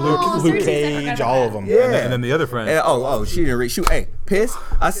 disappeared. Luke Cersei's, I Cage, forgot all about of them. Yeah. And then the other friend. Oh, she didn't read. Hey, pissed.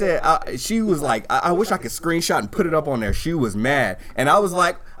 I said, she was like, I wish I could screenshot and put it up on there. She was mad. And I was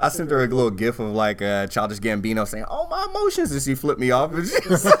like, I sent her a little gif of like Childish Gambino saying, "Oh, my emotions," and she flipped me off. Anyway,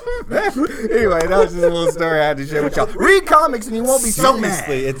 that was just a little story I had to share with y'all. Read comics and you won't be so mad.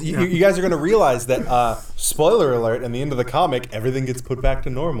 Seriously, you guys are going to realize that, spoiler alert, in the end of the comic, everything gets put back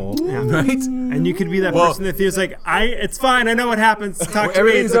to normal. Right? And you could be that person that feels like, it's fine. I know what happens. Talk to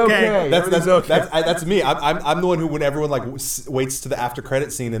me. It's Everything's okay. okay. That's me. I'm the one who, when everyone like waits to the after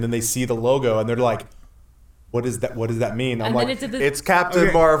credit scene and then they see the logo and they're like, "What is that? What does that mean?" I'm And like, then it's "It's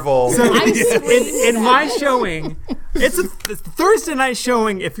Captain Marvel." So I screamed in my that. showing, it's a Thursday night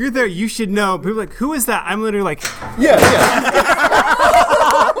showing. If you're there, you should know. People are like, "Who is that?" I'm literally like, yeah.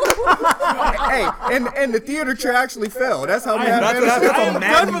 Hey, and the theater chair actually fell. That's how mad That's I what happened. I How am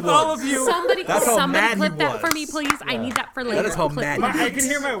mad done he with was. all of you. Somebody how mad clip he that for was. me, please. I need that for later. That is how Clip mad that. I can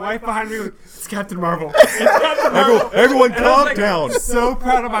hear my wife behind me. Like, it's Captain Marvel. It's Captain Marvel. Everyone And I was calm like, down. So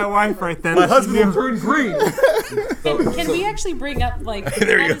proud of my wife right then. My husband will turn green. Can we actually bring up, like,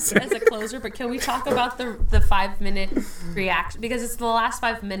 not as a closer, but can we talk about the 5 minute reaction? Because it's the last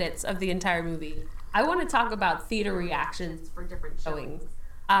 5 minutes of the entire movie. I want to talk about theater reactions for different showings.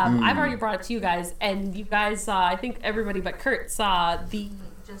 I've already brought it to you guys, and you guys saw, I think everybody but Kurt saw the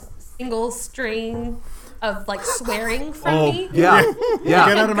just single string of, like, swearing from me. Yeah.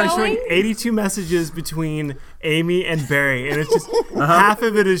 Get out of my Going? showing 82 messages between Amy and Barry, and it's just half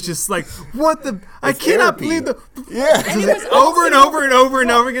of it is just like, what the? I cannot therapy. believe the. Yeah. And it was Over and also- over and over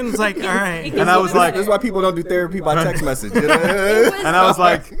and over again. It's like, all right. And I was like, This is why people don't do therapy by text message. It was- and I was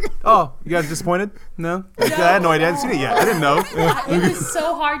like, "Oh, you guys disappointed? No, I had no idea. I hadn't seen it yet. I didn't know." It was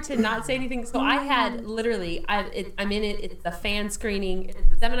so hard to not say anything. So I had literally, I'm in it. It's the fan screening.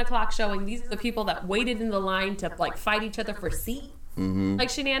 It's the 7:00 showing. These are the people that waited in the line to like fight each other for seat, like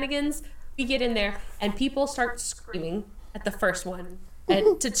shenanigans. We get in there and people start screaming at the first one.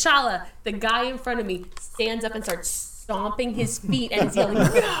 And T'Challa, the guy in front of me, stands up and starts stomping his feet and is yelling,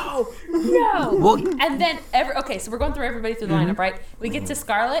 "No, no!" And then so we're going through everybody through the lineup, right? We get to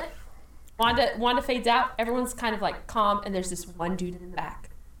Scarlet. Wanda fades out. Everyone's kind of like calm, and there's this one dude in the back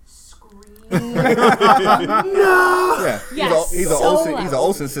screaming. Yeah. Yes, He's so an loud.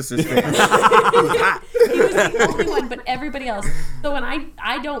 Olsen sisters fan. He was the only one, but everybody else. So when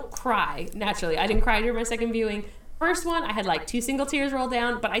I don't cry naturally, I didn't cry during my second viewing. First one, I had like 2 single tears roll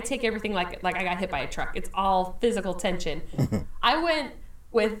down, but I take everything like I got hit by a truck. It's all physical tension. I went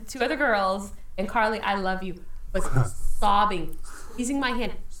with 2 other girls, and Carly, I love you, was sobbing, squeezing my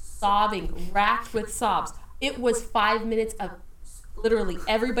hand, sobbing, racked with sobs. It was 5 minutes of literally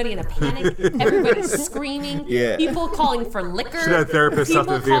everybody in a panic, everybody screaming, Yeah. people calling for liquor, Should have therapists people out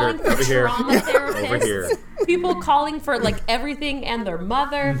to the theater. calling for Over here. trauma therapists, Over here. people calling for like everything and their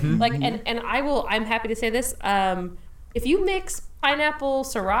mother, like and I'm happy to say this. If you mix pineapple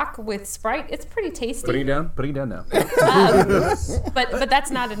Ciroc with Sprite, it's pretty tasty. Putting it down now. But that's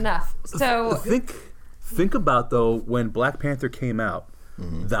not enough. So Think about though when Black Panther came out.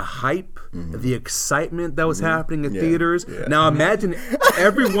 The hype, the excitement that was happening in theaters. Yeah. Now imagine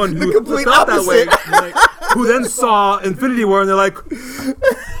everyone who complete thought that way, opposite. who then saw Infinity War and they're like,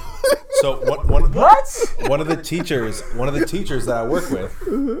 So one of the teachers that I work with,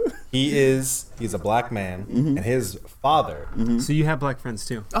 he's a black man, and his father. So you have black friends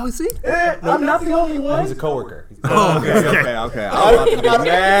too. Oh, see? I'm not the only one. He's a coworker. Okay. I was about to get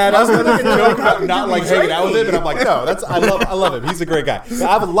mad. I was going to joke about not like hanging out with him, and I'm like, no, I love him. He's a great guy. I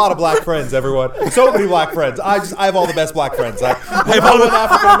have a lot of black friends, everyone. So many black friends. I have all the best black friends. I have an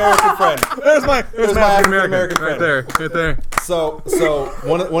African American friend. There's my African American friend. Right there. So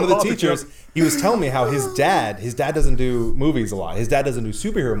one of the teachers, he was telling me how his dad doesn't do movies a lot. His dad doesn't do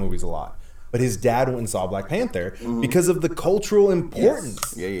superhero movies a lot. But his dad went and saw Black Panther because of the cultural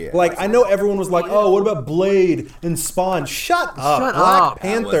importance. Yes. Yeah. Like, I know everyone was like, oh, what about Blade and Spawn? Shut up. Black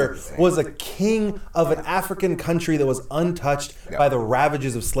Panther was a king of an African country that was untouched by the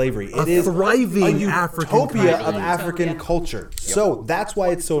ravages of slavery. It is thriving a African utopia country. of African culture. So that's why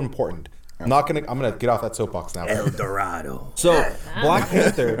it's so important. I'm gonna get off that soapbox now. El Dorado. So Black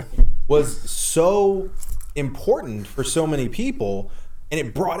Panther was so important for so many people, and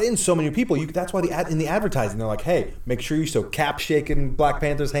it brought in so many people. That's why in the advertising they're like, hey, make sure you show Cap shaking Black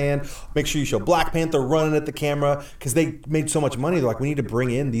Panther's hand. Make sure you show Black Panther running at the camera, because they made so much money. They're like, we need to bring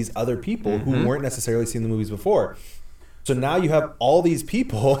in these other people who weren't necessarily seeing the movies before. So now you have all these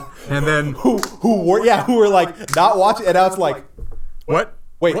people, And then who were like not watching, and now it's like, what?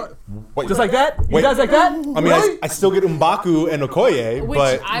 wait, Just like that? You Wait. guys like that? I mean, I still get M'Baku and Okoye, Which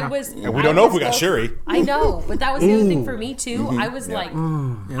but I was. and we don't know if we got Shuri. I know, but that was the other thing for me too. I was like,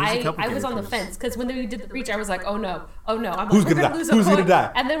 there's a couple I was on the characters. fence because when we did the breach, I was like, oh no. I'm like, Who's we're gonna die? lose Who's Okoye. gonna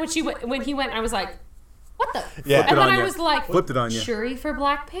die? And then when he went, I was like, what the? Yeah. And then on I ya. was like, Flipped it on ya. Shuri for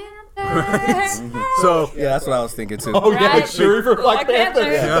Black Panther. So, Yeah, that's what I was thinking too. Oh yeah, Right. Shuri for Black Black Panther.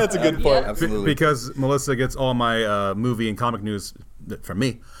 Panther. Yeah, that's a good point. Absolutely. because Melissa gets all my movie and comic news from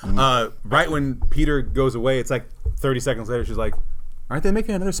me. Right when Peter goes away, it's like 30 seconds later, she's like, aren't they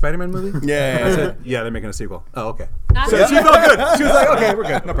making another Spider-Man movie? Yeah. I said, yeah, they're making a sequel. Oh, okay. Not So she felt good. She was like, okay, we're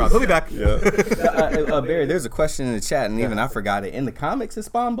good. No problem. He'll be back. Barry, there's a question in the chat, and even I forgot it. In the comics, is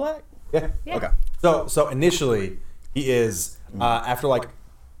Spawn black? Yeah. Okay. So initially, he is after like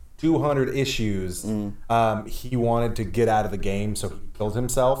 200 issues, he wanted to get out of the game, so he killed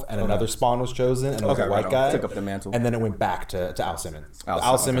himself, and another Spawn was chosen, and it was Okay, a white right on. guy. Took up the mantle. And then it went back to Al Simmons.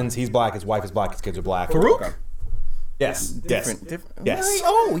 Al Simmons, he's black, his wife is black, his kids are black. Okay. Yes. Different. Yes. Really?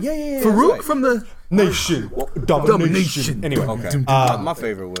 Oh, yeah. Farouk from the Nation. Domination. Anyway. Okay. My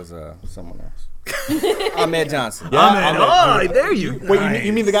favorite was someone else. Ahmed Johnson. there you go. Wait,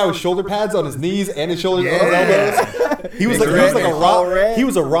 you mean the guy with shoulder pads on his knees and his shoulders on his elbows? He was like a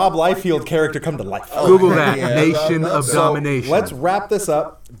Rob Liefeld character come to life. Google that. Nation of So Domination. let's wrap this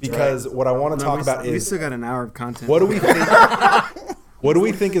up, because what I want to talk about we is still got an hour of content. what do we think? What do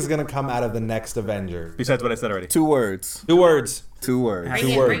we think is going to come out of the next Avengers? Besides what I said already. 2 words. 2 words. 2 words.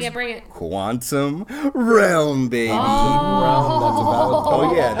 Bring it. Quantum realm, baby.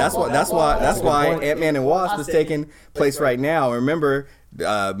 Oh yeah, that's why Ant-Man and Wasp is taking place right now. Remember,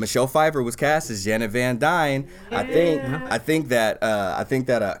 Michelle Pfeiffer was cast as Janet Van Dyne. I think that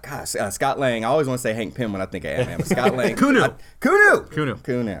Scott Lang. I always want to say Hank Pym when I think of Ant-Man, but Scott Lang. Kunu.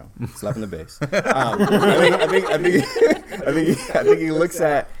 Slapping the bass. I think he looks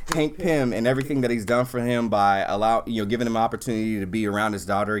at Hank Pym and everything that he's done for him by giving him an opportunity to be around his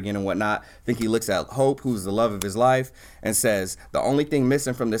daughter again and whatnot. I think he looks at Hope, who's the love of his life, and says, the only thing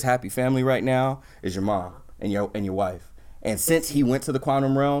missing from this happy family right now is your mom and your wife. And since he went to the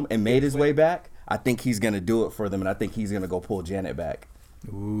quantum realm and made his way back, I think he's gonna do it for them, and I think he's gonna go pull Janet back.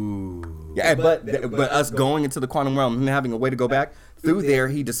 Ooh. Yeah, but us going into the quantum realm and having a way to go back through there,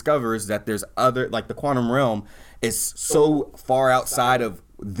 he discovers that there's other, like the quantum realm is so far outside of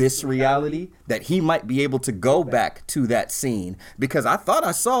this reality that he might be able to go back to that scene, because I thought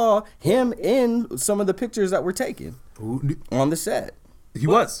I saw him in some of the pictures that were taken on the set. He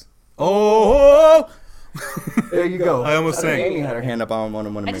was. Oh. There you go. I almost sang. Amy had her hand up. I want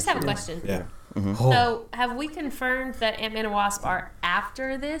to I make just sure. have a question. Yeah. So, have we confirmed that Ant-Man and Wasp are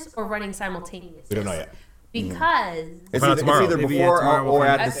after this or running simultaneously? We don't know yet. Because It's Find out tomorrow. either Maybe before tomorrow we'll or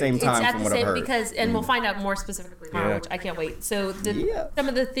find at the same it's time, at from the what I've same heard. because, and we'll find out more specifically tomorrow, which I can't wait. So, some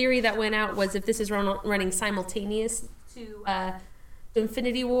of the theory that went out was if this is running simultaneous to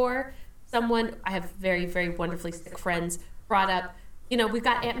Infinity War, someone I have very, very wonderfully sick friends brought up. We've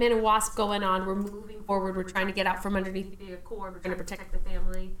got Ant-Man and Wasp going on. We're moving forward. We're trying to get out from underneath the core. We're going to protect the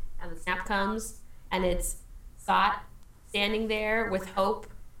family. And the snap comes, and it's Scott standing there with Hope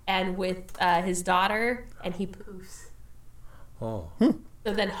and with his daughter, and he poofs. Oh.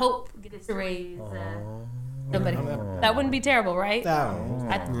 So then Hope gets to raise somebody. That wouldn't be terrible, right? No.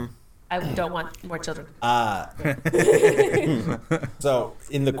 I don't want more children. So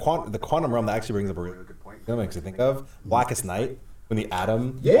in the quantum realm, that actually brings up a really good point. That makes me think of Blackest Night when the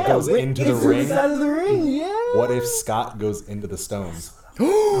atom goes into the ring. Out of the ring, yeah. What if Scott goes into the stones?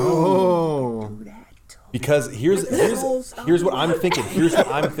 Oh. Because here's what I'm thinking.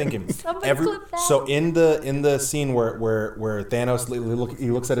 So in the scene where Thanos he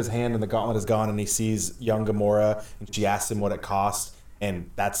looks at his hand and the gauntlet is gone and he sees young Gamora and she asks him what it costs, and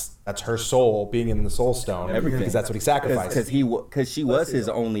that's her soul being in the Soul Stone. Everything. Because that's what he sacrificed. Because she was his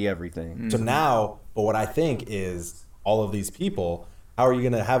only everything. So now, but what I think is all of these people, how are you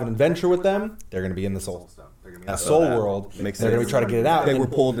going to have an adventure with them? They're going to be in the Soul Stone. They're going to be in the Soul World. Makes they're going to sense. try to get it out. They were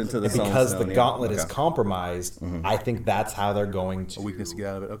pulled into the Soul because Stone, the yeah. gauntlet is Okay. compromised. I think that's how they're going to A weakness to get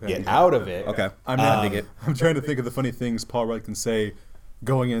out of it. Okay. get out of it. Okay. I dig it. I'm trying to think of the funny things Paul Rudd can say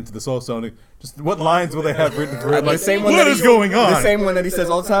going into the Soul Stone. Just what lines will they have written for it? The Like, same one what that is going on? The same one that he says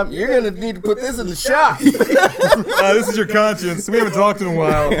all the time. You're gonna need to put this in the shop. This is your conscience. We haven't talked in a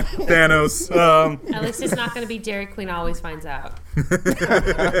while, Thanos. At least it's not going to be Dairy Queen always finds out.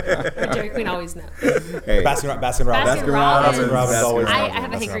 But Dairy Queen always knows. Hey, Baskin Robbins Baskin-Robbins always. I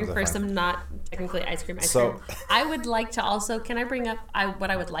have a Baskin hankering Robbins for are some not technically ice cream. So- I would like to also, can I bring up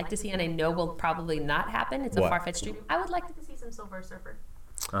what I would like to see, and I know will probably not happen. It's a What? far-fetched dream. I would like to see some Silver Surfer.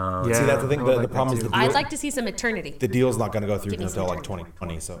 Yeah, See, that's the thing. I would The like problem that is too. I'd like to see some Eternity. the deal's not going to go through Give me until some like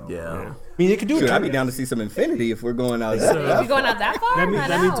 2020. So Yeah. I mean, they could do it. Shoot, I'd be down to see some Infinity if we're going out there. Are we going out that far?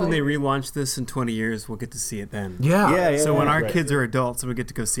 That means when they relaunch this in 20 years, we'll get to see it then. Yeah. So when our right. kids are adults, we get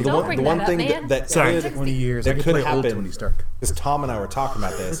to go see Don't it. bring The that one up, thing man. that Sorry. could, 20 years. that I could could play old happen, Tony Stark. because Tom and I were talking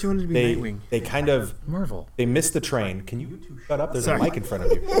about this. you wanted to be Nightwing. They kind of Marvel. they missed the train. Can you two shut up? There's Sorry. a mic in front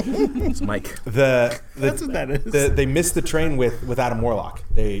of you. It's Mike. That's what that is. They missed the train with Adam Warlock.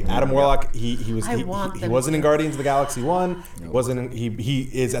 Adam Warlock he wasn't in Guardians of the Galaxy 1. He wasn't. He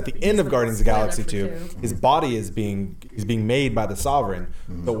is at the end of Guardians of the Galaxy 2. His body is being made by the Sovereign.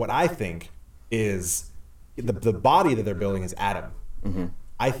 But what I think is the body that they're building is Adam.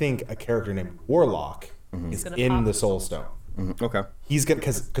 I think a character named Warlock is gonna in pop. the Soul Stone. Okay. He's gonna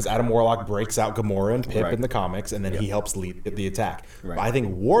because Adam Warlock breaks out Gamora and Pip Right. in the comics, and then he helps lead the attack. Right. But I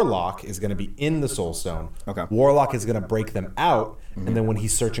think Warlock is gonna be in the Soul Stone. Okay. Warlock is gonna break them out, and then when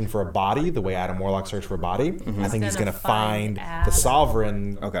he's searching for a body, the way Adam Warlock searched for a body, I think he's gonna gonna find the Adam.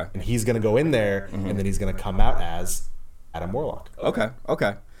 Sovereign. Okay. And he's gonna go in there, and then he's gonna come out as Adam Warlock. Okay.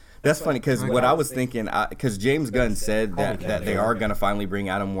 That's funny because what I was thinking, because James Gunn said that they are going to finally bring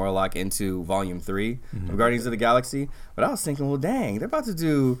Adam Warlock into Volume 3 of Guardians of the Galaxy. But I was thinking, well, dang, they're about to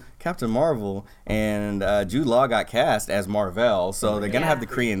do Captain Marvel, and Jude Law got cast as Marvel, so they're going to have the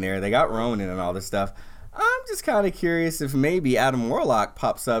Kree in there. They got Ronan and all this stuff. I'm just kind of curious if maybe Adam Warlock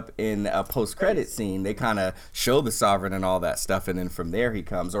pops up in a post-credit scene. They kind of show the Sovereign and all that stuff, and then from there he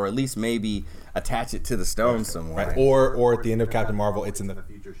comes, or at least maybe attach it to the stone somewhere. Right. Or at the end of Captain Marvel, it's in the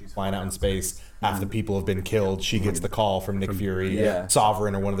future. She's flying out in space. Half the people have been killed. She gets the call from Nick Fury. Yeah.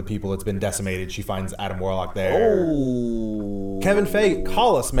 Sovereign or one of the people that's been decimated. She finds Adam Warlock there. Oh. Kevin Feige,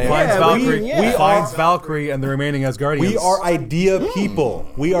 call us, man. Finds Valkyrie. yeah. Finds Valkyrie and the remaining Asgardians. We are idea people.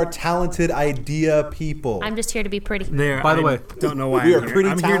 We are talented idea people. I'm just here to be pretty. There, By the I way, don't know why we I'm are here. pretty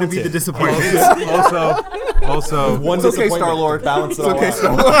I'm here to be the talented. disappointment. also, One It's okay, disappointment Star-Lord. to balance it all okay, out.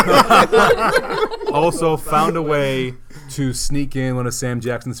 Star-Lord. also found a way to sneak in one of Sam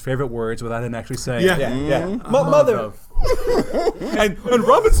Jackson's favorite words without him actually saying it. Yeah. Mother. and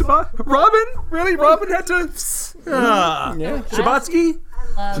Robin? Really? Robin had to... Shabatsky?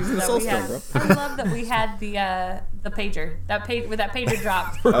 I in the Soul Stone, love that we had the pager. That pager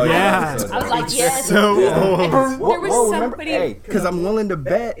dropped. Oh, Yeah. I was like, yes. So there was Remember, somebody. hey, because I'm willing to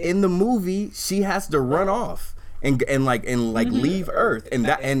bet in the movie she has to run off and leave Earth, and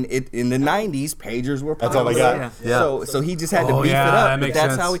in the '90s pagers were That's all they popular. got. Yeah. So he just had to Oh, beef yeah, it that up. But makes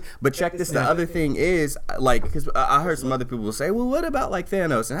that's sense. how. But check this. The other thing is because I heard some other people say, well, what about like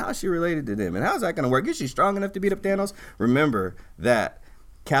Thanos and how is she related to them and how's that going to work? Is she strong enough to beat up Thanos? Remember that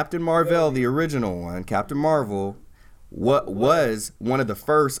Captain Marvel, the original one, Captain Marvel, what was one of the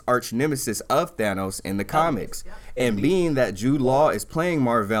first arch nemesis of Thanos in the comics. And being that Jude Law is playing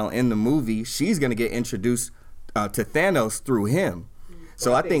Marvel in the movie, she's going to get introduced to Thanos through him.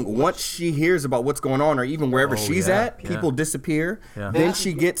 So I think once she hears about what's going on, or even wherever she's at, people disappear. Yeah. Then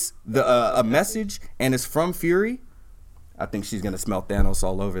she gets a message, and it's from Fury. I think she's gonna smell Thanos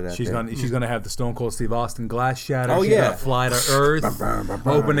all over that. She's thing. gonna have the Stone Cold Steve Austin glass shatter. Oh, She's yeah. gonna fly to Earth,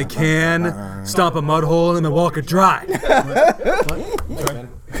 open a can, stomp a mud hole, and then walk it dry.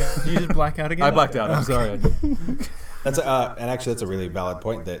 you just black out again? I blacked out. I'm sorry. And actually that's a really valid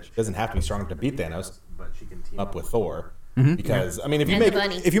point that she doesn't have to be strong to beat Thanos, but she can team up with Thor. Because I mean, if you And the make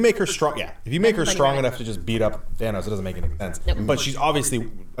bunny. if you make her strong, if you make her bunny strong rabbit. enough to just beat up Thanos, it doesn't make any sense. Nope. But she's obviously,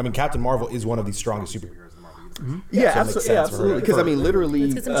 I mean, Captain Marvel is one of the strongest superheroes in the Marvel universe. Yeah, So it makes sense for her absolutely. Because I mean, literally,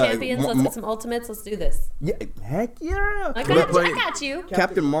 Let's get some champions. Let's get some ultimates. Let's do this. yeah, heck yeah. I Can we got you. play- I got you.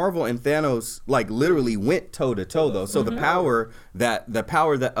 Captain Marvel and Thanos like literally went toe to toe though. So the power that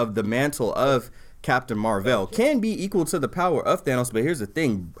of the mantle of Captain Marvel can be equal to the power of Thanos. But here's the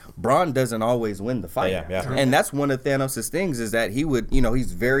thing: Braun doesn't always win the fight. Yeah. And that's one of Thanos' things is that he would,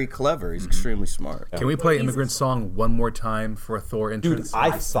 he's very clever. He's extremely smart. Can we play Immigrant Song one more time for a Thor Dude, entrance? I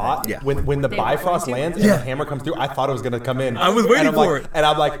thought Yeah. when the Bifrost lands and the hammer comes through, I thought it was gonna come in. I was And waiting I'm for like- it. and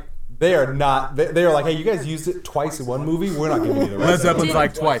I'm like, they are not. They are like, hey, you guys used it twice in one movie. We're not giving you the Led rest. Zeppelin's Did-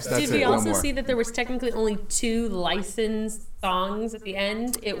 like twice. That's Did it. we One also more. see that there was technically only 2 licensed songs at the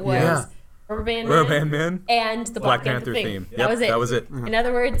end? It was Yeah. Rubber Band Rubber Man Band Man? and the Black Panther theme. That Yep, was it. that was it. In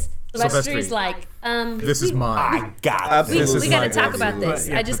other words, Sylvester's Sylvester. like, This is mine. I got we, it. This is we got to my talk baby. about this.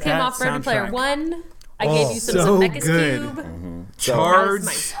 But, yeah, I just but came that off Ready Player soundtrack. 1. I gave you some so Zemeckis good. Cube. Charge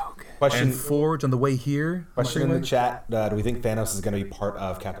That Question. and Forge on the way here. Question in the chat: do we think Thanos is going to be part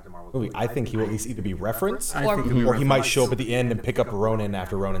of Captain Marvel movie? I think he will at least either be referenced, I Or- think it'll be or he might referenced. show up at the end and pick up Ronan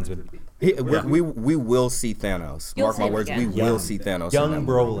after Ronan's been beat. We will see Thanos. You'll Mark see my him words. again. We will see Thanos. in that Young movie.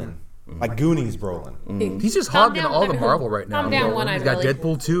 Brolin, like Goonies Brolin. He's just Calm hogging down, all the baby. Marvel right now. Calm down, One-Eyed He's got Willy.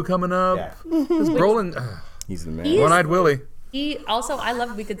 Deadpool 2 coming up. Yeah. This Brolin. He's the man. He's- One-Eyed Willy. He also, I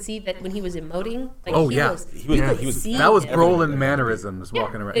love we could see that when he was emoting. Like Oh, he yeah. was, He was- you could he was- see That was him. Brolin mannerisms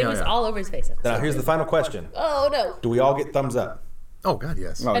walking around. It was all over his face. Now here's the final question: Oh no! do we all get thumbs up? Oh, God,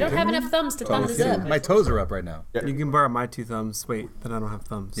 yes. Oh, I don't yeah. have enough thumbs to thumb this up. My toes are up right now. You can borrow my 2 thumbs. Wait, but I don't have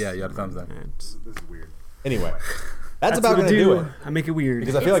thumbs. Yeah, you have thumbs up. And Anyway, that's that's about what I going to do it. I make it weird.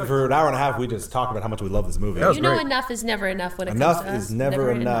 Because I feel like for an hour and a half we just talked about how much we love this movie. That was You know, great. enough is never enough when it Enough comes to us. is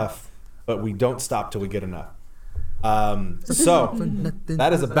never enough, but we don't stop till we get enough. So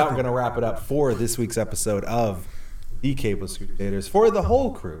that is about going to wrap it up for this week's episode of The Capeless Crusaders. For the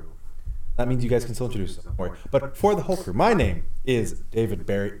whole crew, that means you guys can still introduce yourself. Don't worry. But for the whole crew, my name is David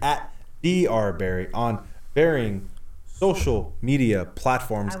Barry at Dr. Barry on varying social media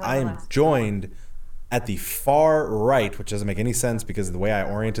platforms. I am joined at the far right, which doesn't make any sense because of the way I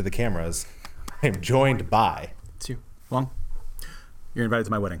oriented the cameras. I am joined by. It's you. Long, you're invited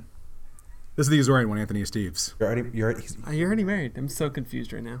to my wedding. This is the Azorian one, Anthony Steves. You're You're already married. I'm so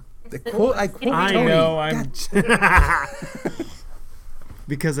confused right now. I quote I I know. I'm.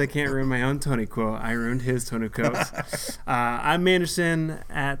 Because I can't ruin my own Tony quote, I ruined his Tony quote. I'm Manderson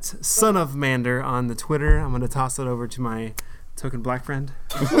at Son of Mander on the Twitter. I'm going to toss it over to my token black friend.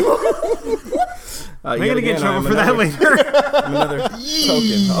 I'm going to get in trouble for that later. Another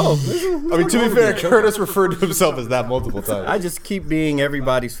token. Oh, I mean, to be fair, Curtis referred to himself as that multiple times. I just keep being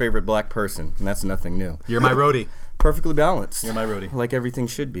everybody's favorite black person, and that's nothing new. You're my roadie. Perfectly balanced. You're my roadie. Like everything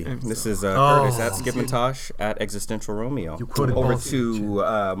should be. This is Oh. Curtis at Skipintosh at Existential Romeo. quoted Over both.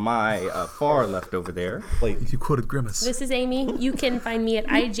 to my far left over there. You quoted Grimace. This is Amy. You can find me at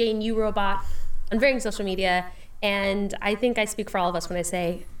iJaneURobot on varying social media. And I think I speak for all of us when I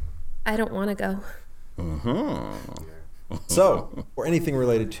say, I don't want to go. So, for anything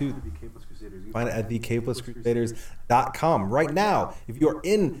related to the Capeless Crusaders, you find it at thecapelesscrusaders.com. Right now, if you are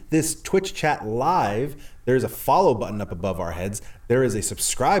in this Twitch chat live, there's a follow button up above our heads. There is a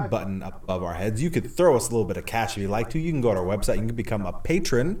subscribe button up above our heads. You could throw us a little bit of cash if you like to. You can go to our website. You can become a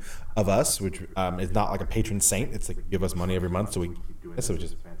patron of us, which is not like a patron saint. It's like you give us money every month so we can keep doing this, which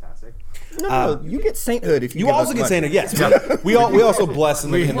is fantastic. No, you get sainthood if you You give also us get money. sainthood, yes. We also bless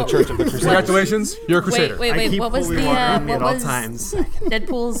in the Church of the Crusaders. Congratulations, you're a Wait, crusader. wait, I wait. keep What was what we the want on me what at all was times.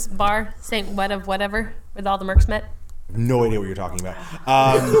 Deadpool's bar? Saint what of whatever with all the mercs met? No idea what you're talking about.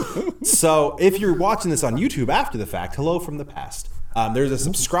 So if you're watching this on YouTube after the fact, hello from the past. There's a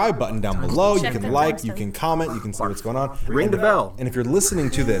subscribe button down below. You Check can the like, you timestamp. can comment, you can see what's going on. Ring the bell. And if you're listening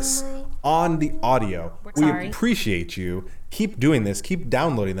to this on the audio, we sorry. appreciate you. Keep doing this. Keep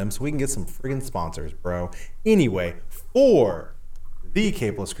downloading them so we can get some friggin' sponsors, bro. Anyway, for the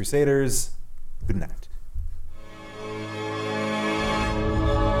Capeless Crusaders, good night.